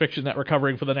science fiction that we're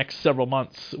covering for the next several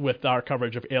months with our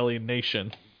coverage of Alien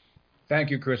Nation. Thank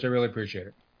you, Chris. I really appreciate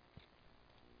it.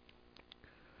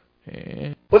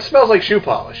 What smells like shoe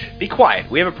polish? Be quiet.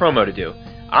 We have a promo to do.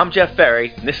 I'm Jeff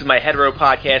Ferry, and this is my hetero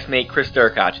podcast mate, Chris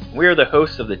Durkach. We are the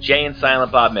hosts of the Jay and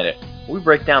Silent Bob Minute. We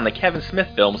break down the Kevin Smith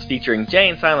films featuring Jay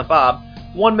and Silent Bob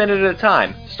 1 minute at a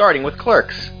time, starting with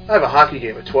Clerks. I have a hockey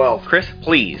game at 12. Chris,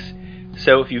 please.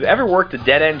 So if you've ever worked a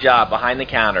dead-end job behind the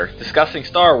counter, discussing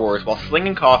Star Wars while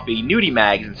slinging coffee, nudie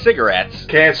mags, and cigarettes...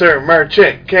 Cancer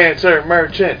merchant! Cancer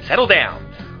merchant! Settle down.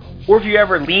 Or if you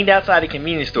ever leaned outside a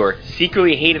convenience store,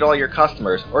 secretly hated all your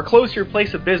customers, or closed your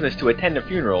place of business to attend a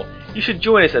funeral, you should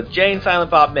join us at Jay and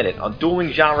Silent Bob Minute on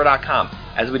duelinggenre.com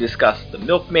as we discuss the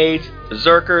Milkmaids,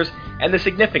 Berserkers, and the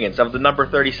significance of the number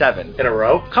 37. In a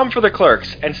row? Come for the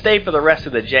Clerks, and stay for the rest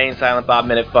of the Jay and Silent Bob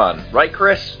Minute fun. Right,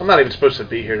 Chris? I'm not even supposed to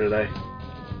be here today.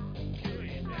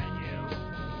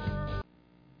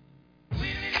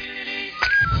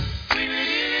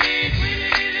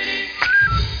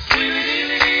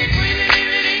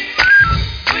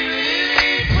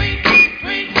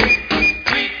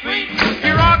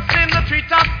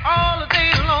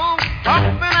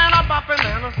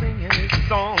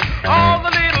 All the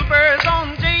little birds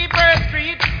on Jaybird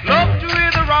Street love to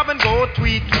hear the robin go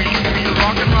tweet, tweet, tweet,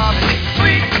 rockin' robin,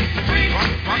 tweet, tweet,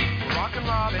 rockin'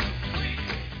 robin.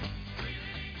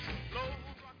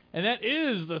 And that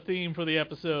is the theme for the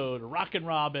episode, Rockin'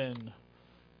 Robin,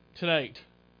 tonight.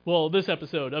 Well, this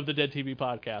episode of the Dead TV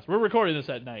podcast. We're recording this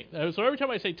at night. So every time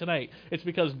I say tonight, it's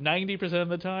because 90% of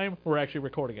the time, we're actually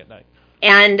recording at night.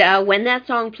 And when that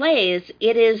song plays,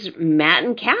 it is Matt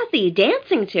and Cathy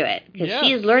dancing to it, because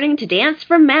she is learning to dance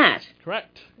from Matt.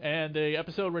 Correct. And the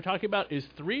episode we're talking about is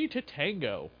 3 to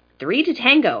Tango. 3 to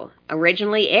Tango,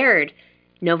 originally aired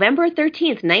November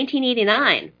 13th,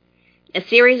 1989. A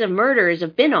series of murders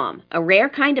of Binom, a rare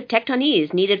kind of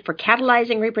Tectonese needed for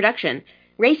catalyzing reproduction,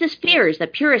 raises fears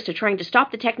that purists are trying to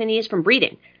stop the Tectonese from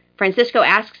breeding. Francisco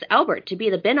asks Albert to be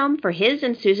the Binom for his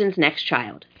and Susan's next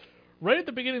child. Right at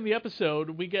the beginning of the episode,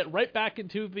 we get right back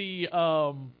into the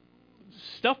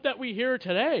stuff that we hear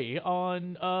today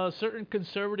on certain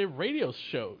conservative radio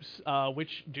shows,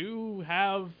 which do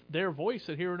have their voice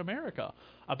here in America,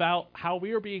 about how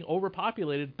we are being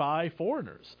overpopulated by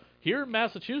foreigners. Here in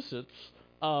Massachusetts,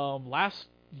 last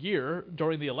year,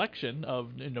 during the election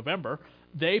in November,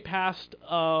 they passed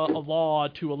a law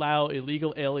to allow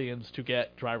illegal aliens to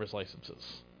get driver's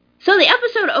licenses. So the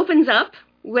episode opens up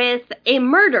with a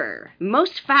murder,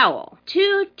 most foul.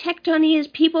 2 Tectonese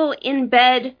people in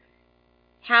bed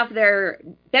have their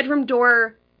bedroom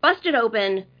door busted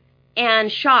open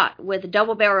and shot with a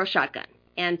double-barrel shotgun.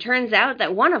 And turns out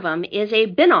that one of them is a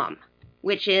Binom,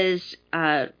 which is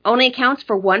only accounts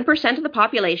for 1% of the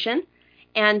population,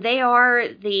 and they are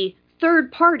the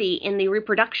third party in the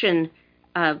reproduction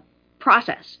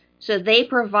process. So they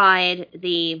provide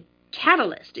the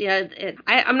catalyst.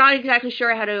 I'm not exactly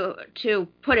sure how to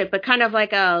put it, but kind of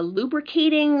like a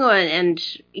lubricating and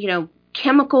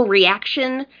chemical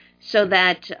reaction, so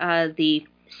that the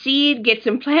seed gets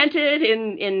implanted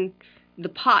in the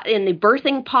pod, in the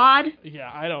birthing pod. Yeah,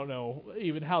 I don't know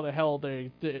even how the hell they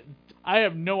I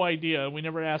have no idea. We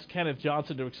never asked Kenneth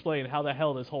Johnson to explain how the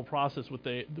hell this whole process with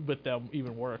them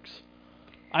even works.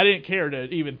 I didn't care to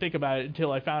even think about it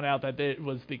until I found out that it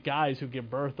was the guys who give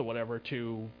birth or whatever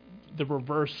to the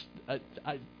reverse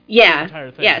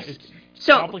entire thing. Yes. It's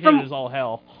so complicated as all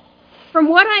hell. From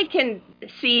what I can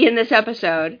see in this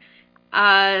episode,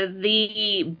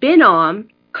 the Binom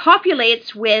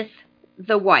copulates with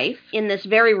the wife in this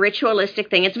very ritualistic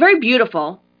thing. It's very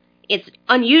beautiful. It's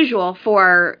unusual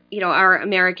for our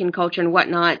American culture and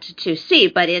whatnot to see,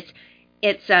 but it's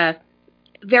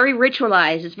very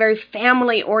ritualized. It's very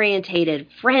family orientated.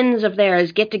 Friends of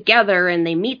theirs get together and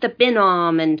they meet the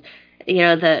Binom and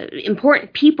the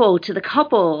important people to the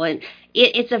couple, and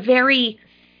it's a very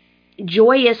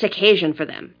joyous occasion for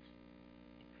them.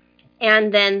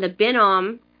 And then the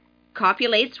Binom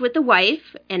copulates with the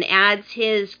wife and adds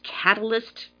his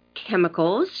catalyst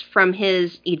chemicals from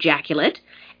his ejaculate.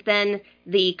 Then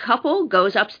the couple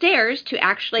goes upstairs to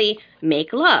actually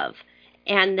make love.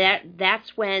 And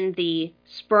that's when the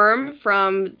sperm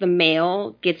from the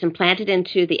male gets implanted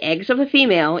into the eggs of a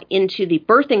female, into the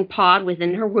birthing pod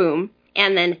within her womb.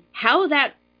 And then how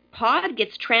that pod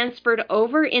gets transferred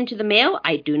over into the male,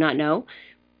 I do not know,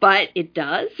 but it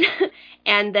does.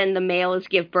 And then the males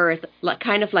give birth,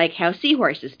 kind of like how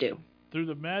seahorses do. Through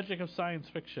the magic of science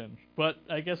fiction. But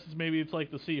I guess maybe it's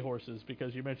like the seahorses,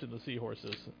 because you mentioned the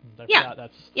seahorses. Yeah,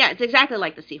 it's exactly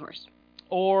like the seahorse.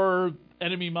 Or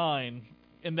Enemy Mine,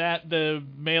 in that the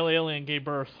male alien gave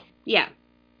birth. Yeah.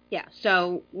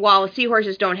 So while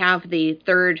seahorses don't have the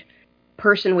third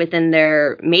person within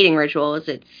their mating rituals,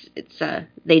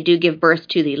 they do give birth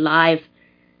to the live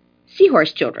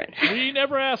seahorse children. We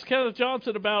never asked Kenneth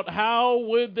Johnson about how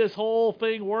would this whole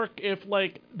thing work if,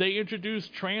 like, they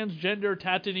introduced transgender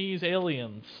Tatanese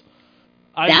aliens.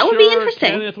 That would be interesting.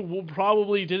 Kenneth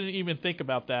probably didn't even think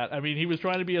about that. I mean, he was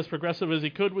trying to be as progressive as he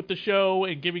could with the show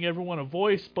and giving everyone a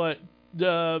voice, but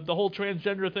the whole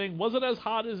transgender thing wasn't as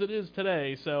hot as it is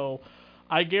today, so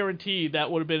I guarantee that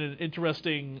would have been an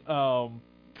interesting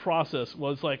process.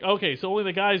 Was like, okay, so only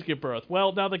the guys give birth.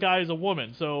 Well, now the guy is a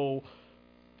woman, so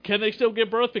can they still give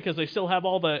birth because they still have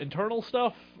all the internal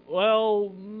stuff? Well,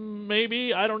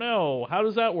 maybe. I don't know. How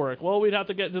does that work? Well, we'd have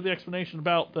to get into the explanation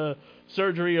about the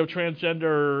surgery of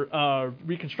transgender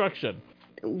reconstruction.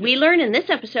 We learn in this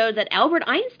episode that Albert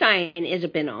Einstein is a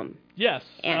binom. Yes.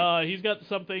 He's got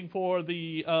something for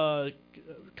the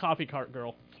coffee cart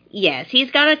girl. Yes,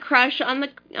 he's got a crush on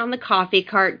the coffee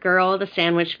cart girl, the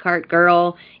sandwich cart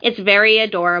girl. It's very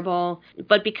adorable.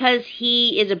 But because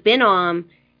he is a binom,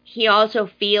 he also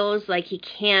feels like he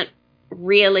can't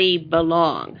really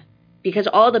belong, because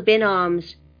all the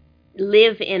binoms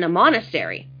live in a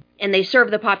monastery and they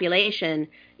serve the population,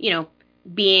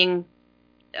 being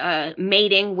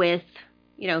mating with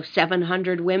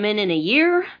 700 women in a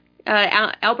year,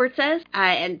 Albert says,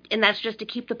 and that's just to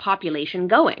keep the population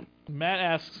going. Matt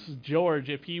asks George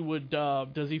if he would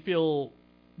does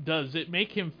it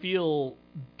make him feel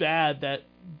bad that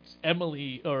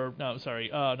Emily, or no, sorry,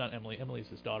 not Emily. Emily's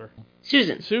his daughter.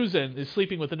 Susan is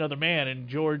sleeping with another man, and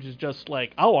George is just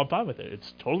like, oh, I'm fine with it.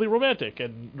 It's totally romantic,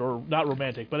 or not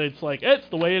romantic, but it's like, it's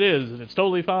the way it is, and it's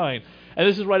totally fine. And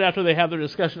this is right after they have their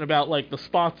discussion about, like, the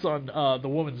spots on the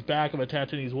woman's back of a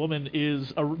Tatanese woman is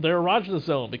their erogenous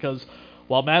zone, because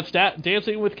while Matt's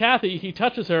dancing with Cathy, he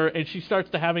touches her, and she starts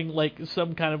to having, like,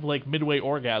 some kind of, like, midway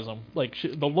orgasm. Like,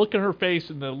 the look in her face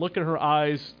and the look in her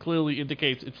eyes clearly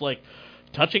indicates it's, like,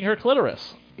 touching her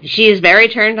clitoris. She is very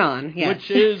turned on, yes. Which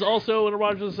is also an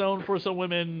erogenous zone for some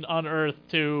women on Earth,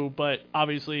 too, but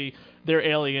obviously they're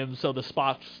aliens, so the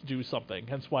spots do something.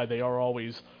 Hence why they are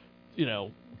always,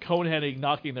 cone-heading,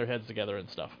 knocking their heads together and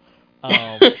stuff.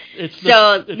 The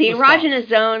erogenous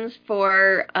zones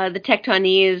for the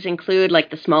Tectonese include,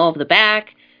 like, the small of the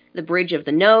back, the bridge of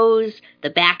the nose, the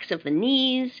backs of the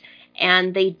knees,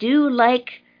 and they do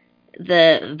like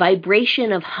the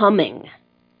vibration of humming.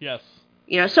 Yes.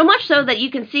 So much so that you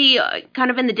can see,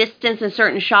 kind of in the distance in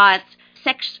certain shots,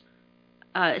 sex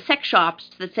shops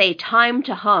that say "time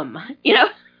to hum."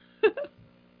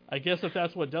 I guess if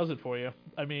that's what does it for you.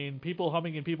 I mean, people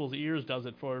humming in people's ears does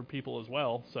it for people as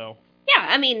well. So. Yeah,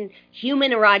 I mean,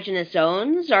 human erogenous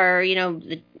zones are,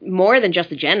 more than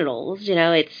just the genitals.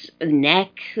 It's the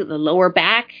neck, the lower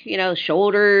back,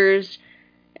 shoulders,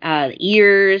 the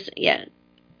ears. Yeah.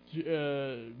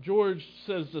 George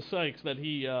says to Sykes that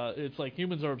it's like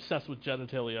humans are obsessed with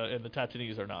genitalia and the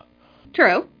Tatanese are not.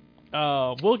 True.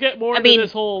 We'll get more into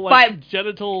this whole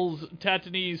genitals,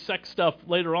 Tatanese, sex stuff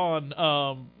later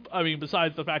on.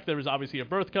 Besides the fact there is obviously a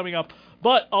birth coming up,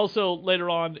 but also later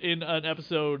on in an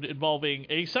episode involving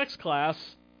a sex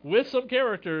class with some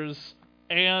characters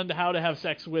and how to have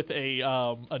sex with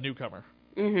a newcomer.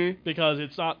 Mm-hmm. Because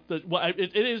it's not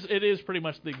it is pretty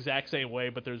much the exact same way,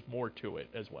 but there's more to it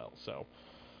as well. So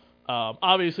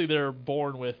obviously they're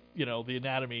born with the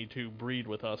anatomy to breed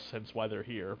with us, hence why they're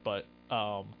here. But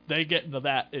they get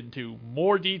into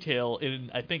more detail in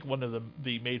I think one of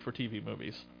the made-for-TV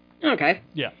movies. Okay.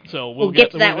 Yeah. So we'll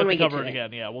get to that when we get to it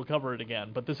again. Yeah, we'll cover it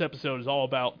again. But this episode is all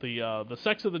about the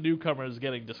sex of the newcomers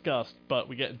getting discussed, but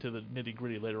we get into the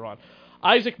nitty-gritty later on.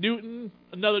 Isaac Newton,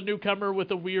 another newcomer with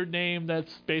a weird name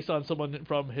that's based on someone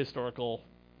from historical.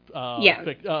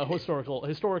 The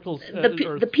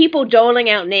people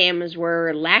doling out names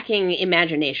were lacking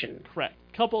imagination. Correct.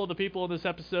 A couple of the people in this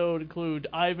episode include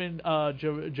Ivan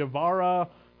Javara,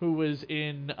 who was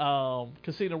in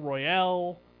Casino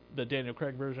Royale, the Daniel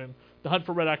Craig version. The Hunt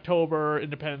for Red October,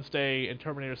 Independence Day, and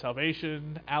Terminator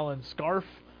Salvation, Alan Scarf,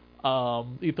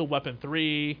 Lethal Weapon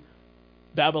 3,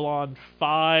 Babylon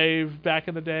 5 back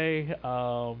in the day.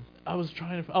 I was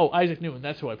trying to... Isaac Newton,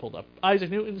 that's who I pulled up. Isaac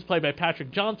Newton's played by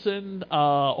Patrick Johnson,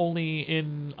 only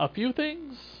in a few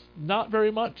things, not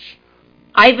very much.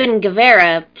 Ivan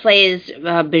Guevara plays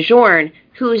Bjorn,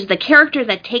 who's the character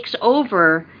that takes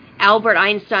over Albert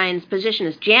Einstein's position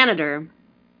as janitor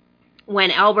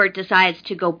when Albert decides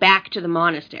to go back to the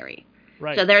monastery.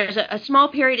 Right. So there's a small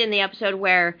period in the episode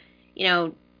where,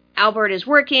 Albert is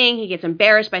working, he gets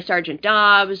embarrassed by Sergeant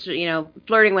Dobbs,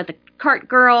 flirting with the cart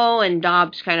girl, and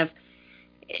Dobbs kind of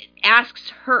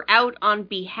asks her out on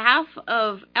behalf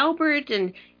of Albert,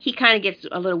 and he kind of gets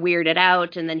a little weirded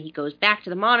out, and then he goes back to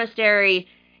the monastery,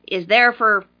 is there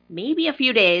for maybe a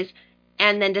few days,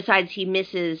 and then decides he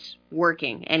misses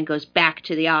working and goes back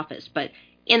to the office. But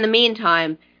in the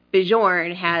meantime,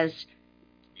 Bjorn has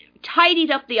tidied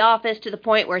up the office to the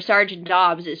point where Sergeant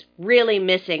Dobbs is really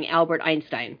missing Albert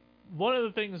Einstein. One of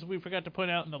the things we forgot to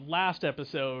point out in the last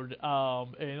episode,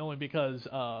 and only because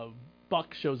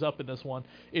Buck shows up in this one,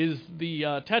 is the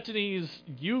Tetanese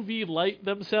UV light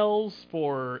themselves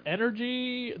for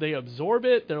energy. They absorb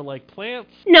it. They're like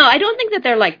plants. No, I don't think that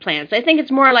they're like plants. I think it's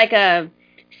more like a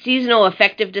seasonal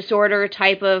affective disorder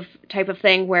type of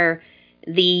thing where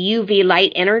the UV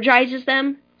light energizes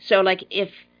them. So like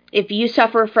if you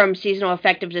suffer from seasonal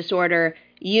affective disorder,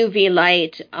 UV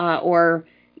light or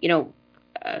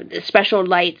special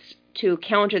lights to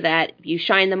counter that, you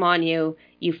shine them on you,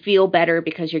 you feel better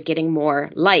because you're getting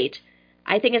more light.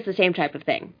 I think it's the same type of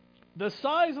thing. The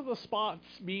size of the spots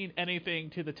mean anything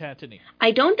to the Tetanese?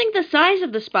 I don't think the size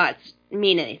of the spots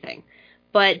mean anything.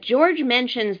 But George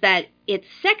mentions that it's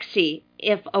sexy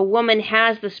if a woman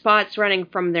has the spots running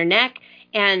from their neck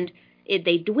and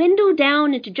they dwindle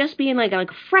down into just being like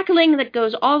freckling that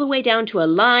goes all the way down to a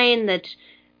line that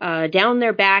down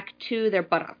their back to their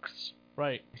buttocks.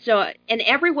 Right. So, and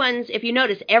everyone's, if you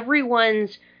notice,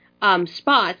 everyone's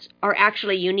spots are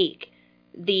actually unique.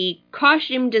 The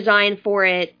costume design for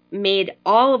it made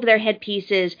all of their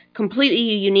headpieces completely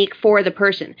unique for the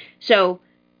person. So,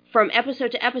 from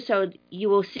episode to episode, you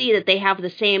will see that they have the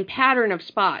same pattern of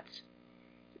spots,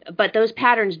 but those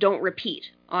patterns don't repeat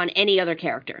on any other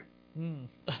character.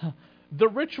 The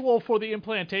ritual for the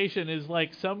implantation is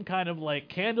like some kind of like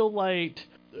candlelight...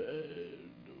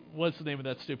 what's the name of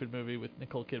that stupid movie with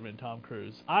Nicole Kidman and Tom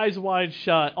Cruise? Eyes wide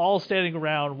shut, all standing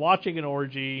around, watching an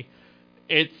orgy.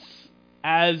 It's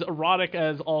as erotic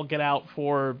as all get out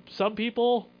for some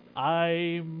people.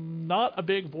 I'm not a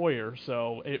big voyeur,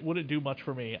 so it wouldn't do much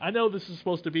for me. I know this is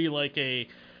supposed to be like a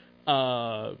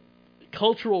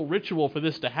cultural ritual for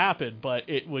this to happen, but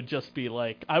it would just be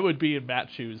like, I would be in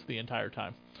Matt's shoes the entire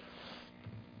time.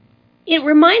 It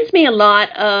reminds me a lot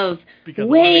of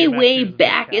way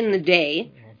back in the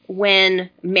day when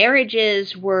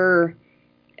marriages were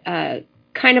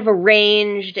kind of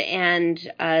arranged and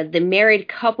the married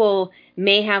couple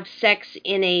may have sex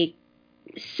in a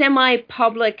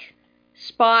semi-public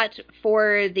spot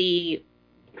for the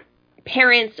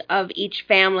parents of each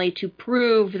family to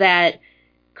prove that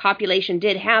copulation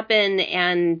did happen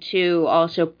and to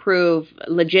also prove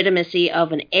legitimacy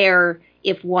of an heir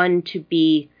if one to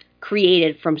be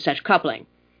created from such coupling.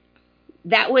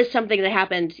 That was something that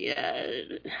happened,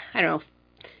 I don't know,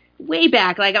 way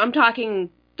back. Like, I'm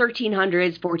talking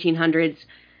 1300s, 1400s.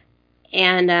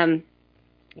 And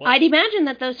I'd imagine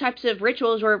that those types of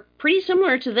rituals were pretty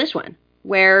similar to this one,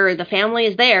 where the family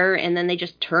is there and then they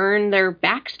just turn their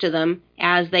backs to them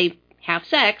as they have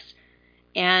sex.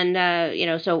 And,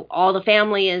 so all the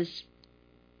family is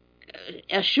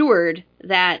assured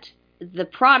that the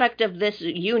product of this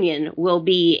union will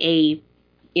be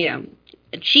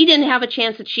she didn't have a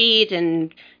chance to cheat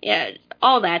and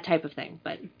all that type of thing.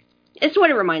 But it's what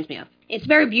it reminds me of. It's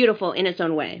very beautiful in its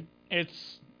own way.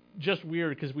 It's just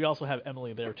weird because we also have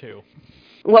Emily there too.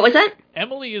 What was that?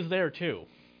 Emily is there too.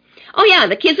 Oh yeah,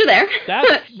 the kids are there.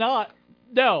 That's not...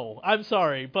 No, I'm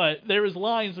sorry, but there is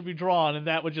lines to be drawn, and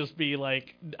that would just be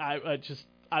like,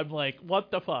 I'm like,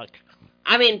 what the fuck?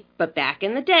 I mean, but back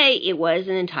in the day, it was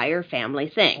an entire family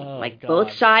thing. God.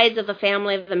 Both sides of the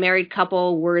family of the married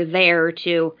couple were there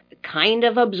to kind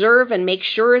of observe and make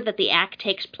sure that the act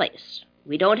takes place.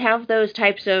 We don't have those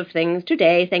types of things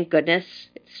today, thank goodness.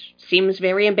 It seems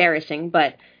very embarrassing,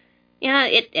 but yeah,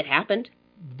 it happened.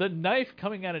 The knife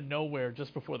coming out of nowhere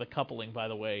just before the coupling, by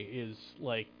the way, is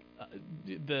like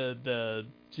the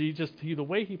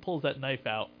way he pulls that knife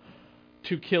out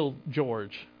to kill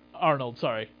Arnold,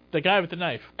 the guy with the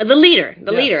knife. The leader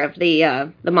of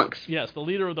the monks. Yes, the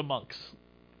leader of the monks.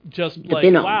 just The like,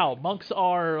 binôme. wow, monks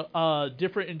are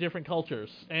different in different cultures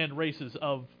and races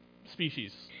of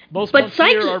species. Most monks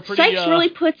here are pretty... Sykes really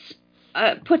puts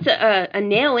a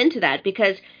nail into that,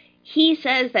 because he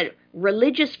says that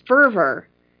religious fervor,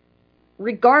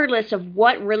 regardless of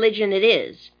what religion it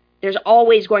is, there's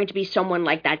always going to be someone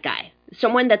like that guy.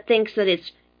 Someone that thinks that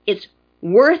it's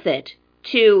worth it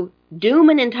to doom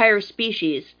an entire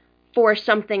species for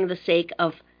something the sake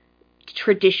of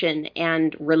tradition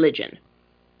and religion.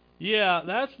 Yeah,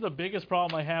 that's the biggest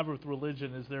problem I have with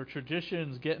religion, is their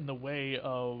traditions get in the way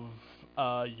of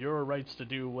your rights to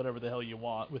do whatever the hell you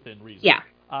want within reason. Yeah.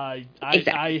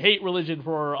 Exactly. I hate religion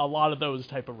for a lot of those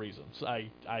type of reasons. I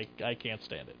can't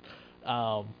stand it.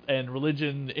 And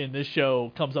religion in this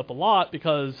show comes up a lot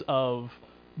because of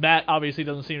Matt obviously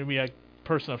doesn't seem to be a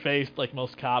person of faith like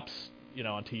most cops,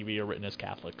 on TV are written as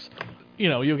Catholics.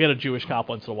 You'll get a Jewish cop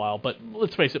once in a while, but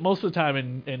let's face it, most of the time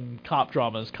in cop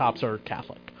dramas, cops are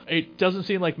Catholic. It doesn't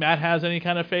seem like Matt has any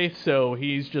kind of faith, so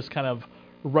he's just kind of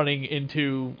running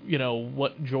into,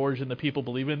 what George and the people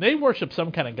believe in. They worship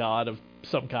some kind of god of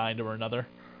some kind or another.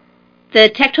 The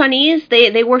Tectonese,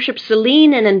 they worship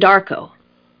Selene and Andarko.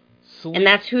 And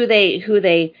that's who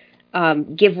they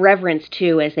give reverence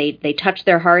to as they touch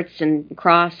their hearts and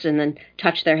cross and then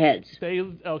touch their heads.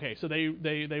 So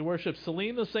they worship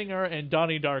Selene the singer and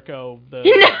Donnie Darko the...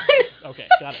 Okay,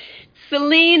 got it.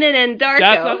 Selene and Andarko.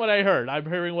 That's not what I heard. I'm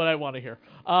hearing what I want to hear.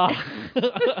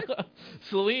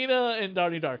 Selena and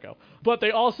Donnie Darko. But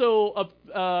they also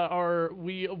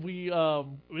we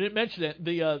didn't mention it.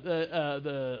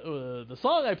 The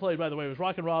song I played, by the way, was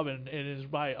Rockin' Robin, and it is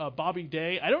by Bobby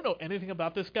Day. I don't know anything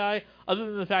about this guy other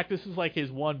than the fact this is like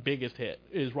his one biggest hit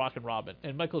is Rockin' Robin,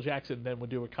 and Michael Jackson then would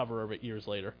do a cover of it years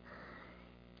later.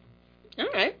 All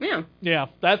right, yeah. Yeah,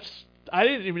 I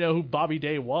didn't even know who Bobby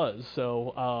Day was,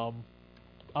 so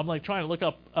I'm like trying to look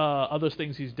up other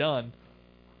things he's done.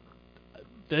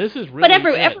 This is really. But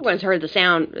everyone's heard the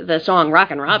song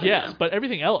 "Rockin' Robin." Yes, but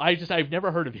everything else, I've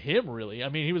never heard of him really. I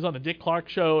mean, he was on the Dick Clark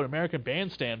Show and American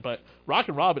Bandstand, but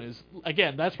Rockin' Robin is,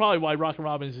 again, that's probably why Rockin'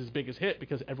 Robin is his biggest hit,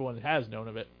 because everyone has known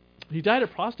of it. He died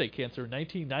of prostate cancer in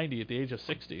 1990 at the age of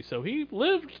 60, so he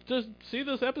lived to see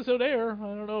this episode air. I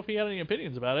don't know if he had any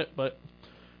opinions about it, but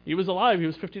he was alive. He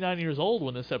was 59 years old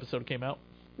when this episode came out.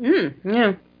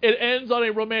 Yeah. It ends on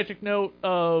a romantic note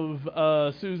of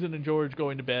Susan and George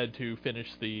going to bed to finish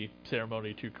the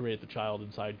ceremony to create the child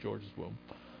inside George's womb.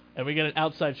 And we get an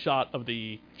outside shot of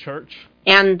the church.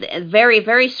 And a very,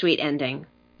 very sweet ending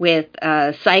with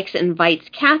Sykes invites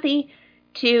Cathy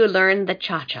to learn the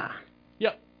cha-cha.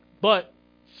 Yep. But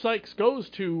Sykes goes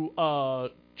to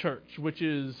church, which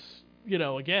is,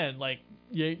 again, like,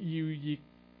 you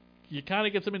kind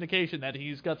of get some indication that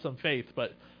he's got some faith,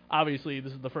 but obviously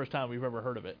this is the first time we've ever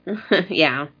heard of it.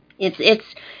 Yeah.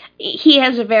 He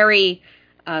has a very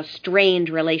strained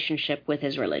relationship with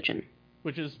his religion.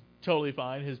 Which is totally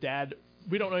fine. His dad,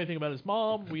 we don't know anything about his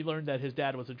mom. We learned that his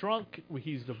dad was a drunk.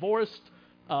 He's divorced.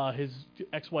 His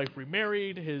ex-wife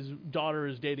remarried. His daughter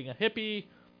is dating a hippie.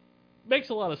 Makes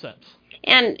a lot of sense.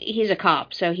 And he's a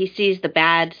cop, so he sees the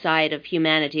bad side of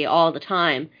humanity all the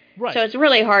time. Right. So it's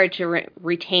really hard to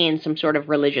retain some sort of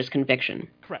religious conviction.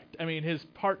 Correct. I mean, his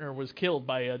partner was killed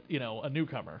by a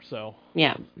newcomer, so...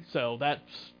 Yeah. So that's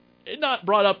not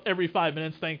brought up every 5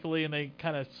 minutes, thankfully, and they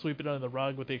kind of sweep it under the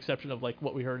rug with the exception of, like,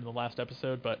 what we heard in the last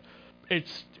episode, but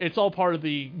it's all part of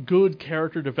the good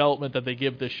character development that they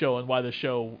give this show and why the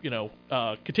show,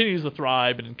 continues to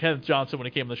thrive. And Kenneth Johnson, when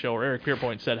he came on the show, or Eric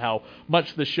Pierpoint, said how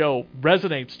much the show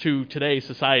resonates to today's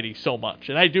society so much.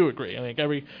 And I do agree. I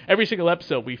think every single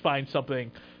episode we find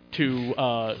something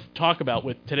to talk about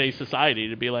with today's society,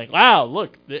 to be like, wow,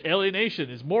 look, the alienation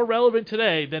is more relevant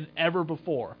today than ever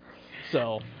before.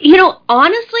 So,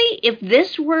 honestly, if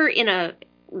this were in a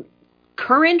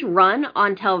current run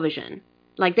on television,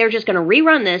 like they're just going to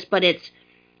rerun this, but it's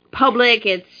public,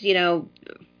 it's,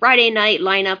 Friday night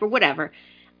lineup or whatever,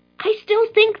 I still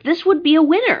think this would be a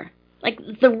winner. Like,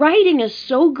 the writing is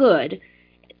so good.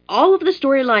 All of the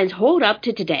storylines hold up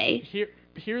to today.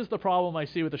 Here's the problem I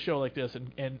see with a show like this,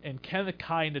 and Kenneth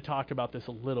kind of talked about this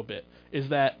a little bit, is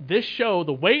that this show,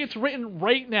 the way it's written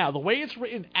right now, the way it's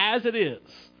written as it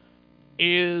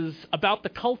is about the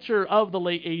culture of the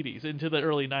late 80s into the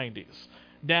early 90s.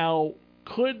 Now,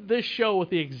 could this show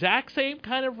with the exact same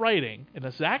kind of writing and the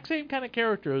exact same kind of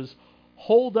characters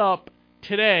hold up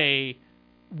today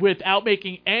without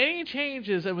making any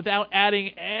changes and without adding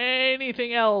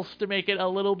anything else to make it a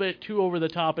little bit too over the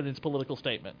top in its political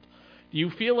statement? Do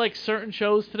you feel like certain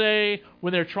shows today,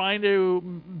 when they're trying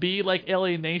to be like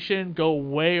Alien Nation, go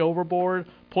way overboard,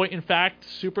 point in fact,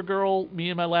 Supergirl, me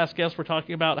and my last guest were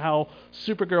talking about how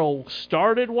Supergirl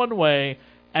started one way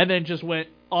and then just went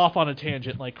off on a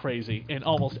tangent like crazy in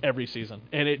almost every season,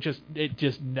 and it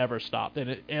just never stopped, and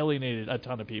it alienated a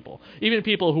ton of people, even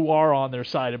people who are on their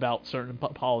side about certain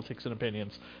politics and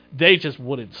opinions. They just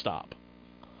wouldn't stop.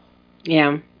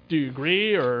 Yeah. Do you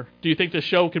agree, or do you think the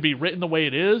show could be written the way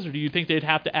it is, or do you think they'd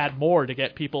have to add more to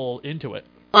get people into it?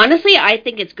 Honestly, I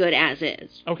think it's good as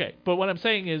is. Okay, but what I'm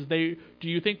saying is, do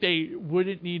you think they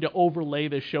wouldn't need to overlay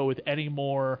the show with any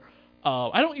more?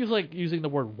 I don't using the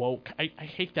word woke. I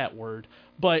hate that word,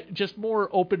 but just more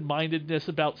open-mindedness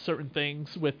about certain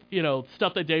things with,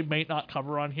 stuff that they may not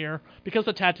cover on here, because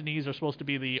the Tatanese are supposed to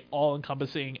be the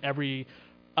all-encompassing every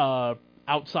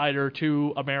outsider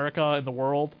to America and the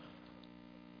world.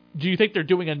 Do you think they're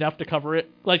doing enough to cover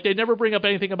it? Like, they never bring up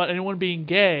anything about anyone being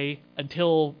gay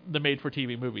until the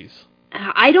made-for-TV movies.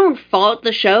 I don't fault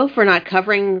the show for not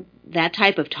covering that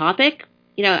type of topic.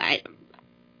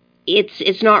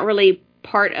 It's not really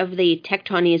part of the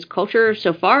Tectonese culture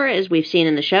so far, as we've seen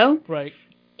in the show. Right.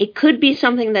 It could be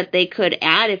something that they could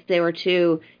add if they were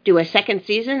to do a second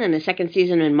season, and a second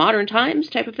season in modern times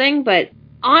type of thing. But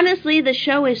honestly, the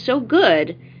show is so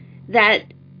good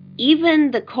that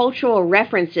even the cultural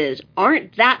references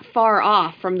aren't that far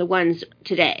off from the ones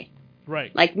today.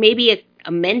 Right. Like maybe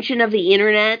a mention of the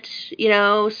internet,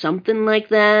 something like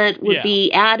that would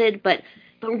be added. But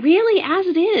really, as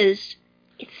it is,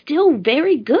 it's still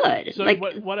very good. So like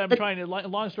what I'm trying to,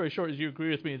 long story short, is you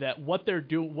agree with me that what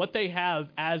they have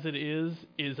as it is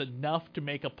enough to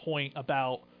make a point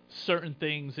about certain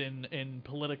things in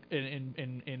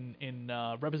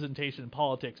representation in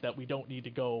politics, that we don't need to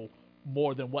go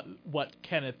more than what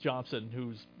Kenneth Johnson,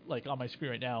 who's like on my screen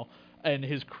right now, and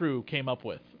his crew came up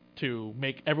with to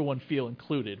make everyone feel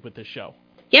included with this show.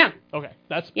 Yeah. Okay,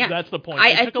 that's the point.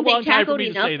 It took a long time for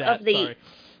me to say that. Sorry.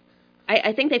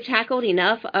 I think they've tackled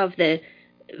enough of the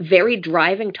very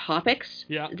driving topics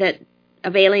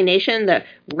of alienation, the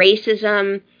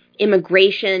racism,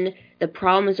 immigration, the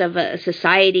problems of a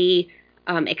society,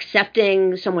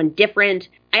 accepting someone different.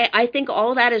 I think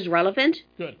all that is relevant.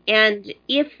 Good. And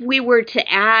if we were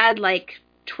to add like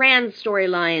trans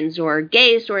storylines or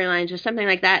gay storylines or something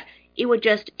like that, it would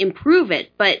just improve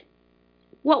it. But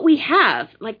what we have,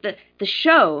 like the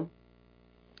show,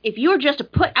 if you were just to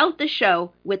put out the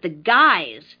show with the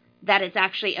guise that it's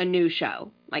actually a new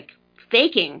show, like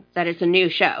faking that it's a new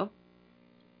show,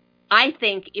 I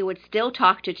think it would still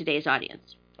talk to today's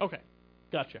audience. Okay,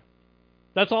 gotcha.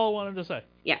 That's all I wanted to say.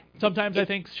 Yeah. Sometimes I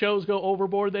think shows go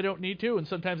overboard, they don't need to, and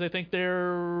sometimes I think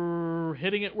they're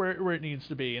hitting it where it needs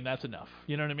to be, and that's enough.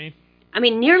 You know what I mean? I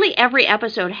mean, nearly every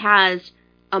episode has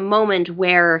a moment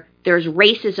where there's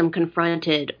racism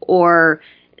confronted, or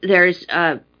there's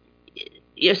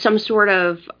some sort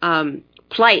of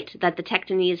plight that the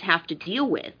Tectonese have to deal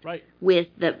with. Right. With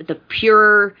the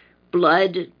pure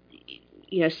blood,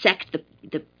 sect,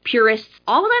 the purists.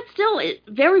 All of that's still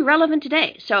very relevant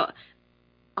today. So,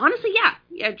 honestly,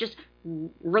 just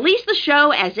release the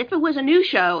show as if it was a new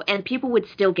show, and people would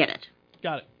still get it.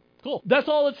 Got it. Cool. That's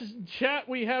all the chat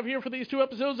we have here for these 2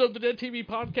 episodes of the Dead TV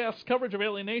podcast coverage of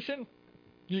Alienation.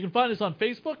 You can find us on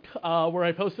Facebook, where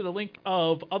I posted a link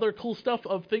of other cool stuff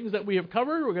of things that we have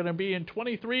covered. We're going to be in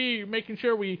 23, making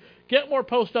sure we get more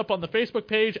posts up on the Facebook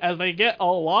page, as they get a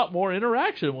lot more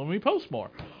interaction when we post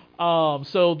more.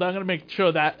 So I'm going to make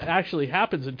sure that actually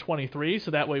happens in 23,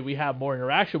 so that way we have more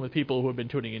interaction with people who have been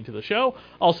tuning into the show.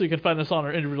 Also, you can find us on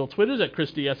our individual Twitters at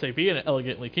ChristySAV and at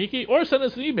Elegantly Kiki, or send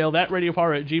us an email at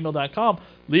radiopower@gmail.com.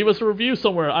 Leave us a review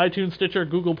somewhere, iTunes, Stitcher,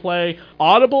 Google Play,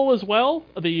 Audible as well,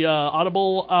 the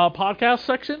Audible podcast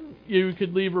section. You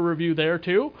could leave a review there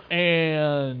too.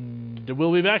 And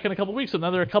we'll be back in a couple weeks with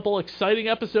another couple exciting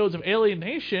episodes of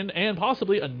Alienation, and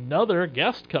possibly another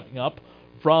guest coming up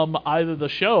from either the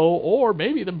show or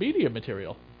maybe the media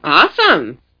material.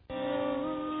 Awesome.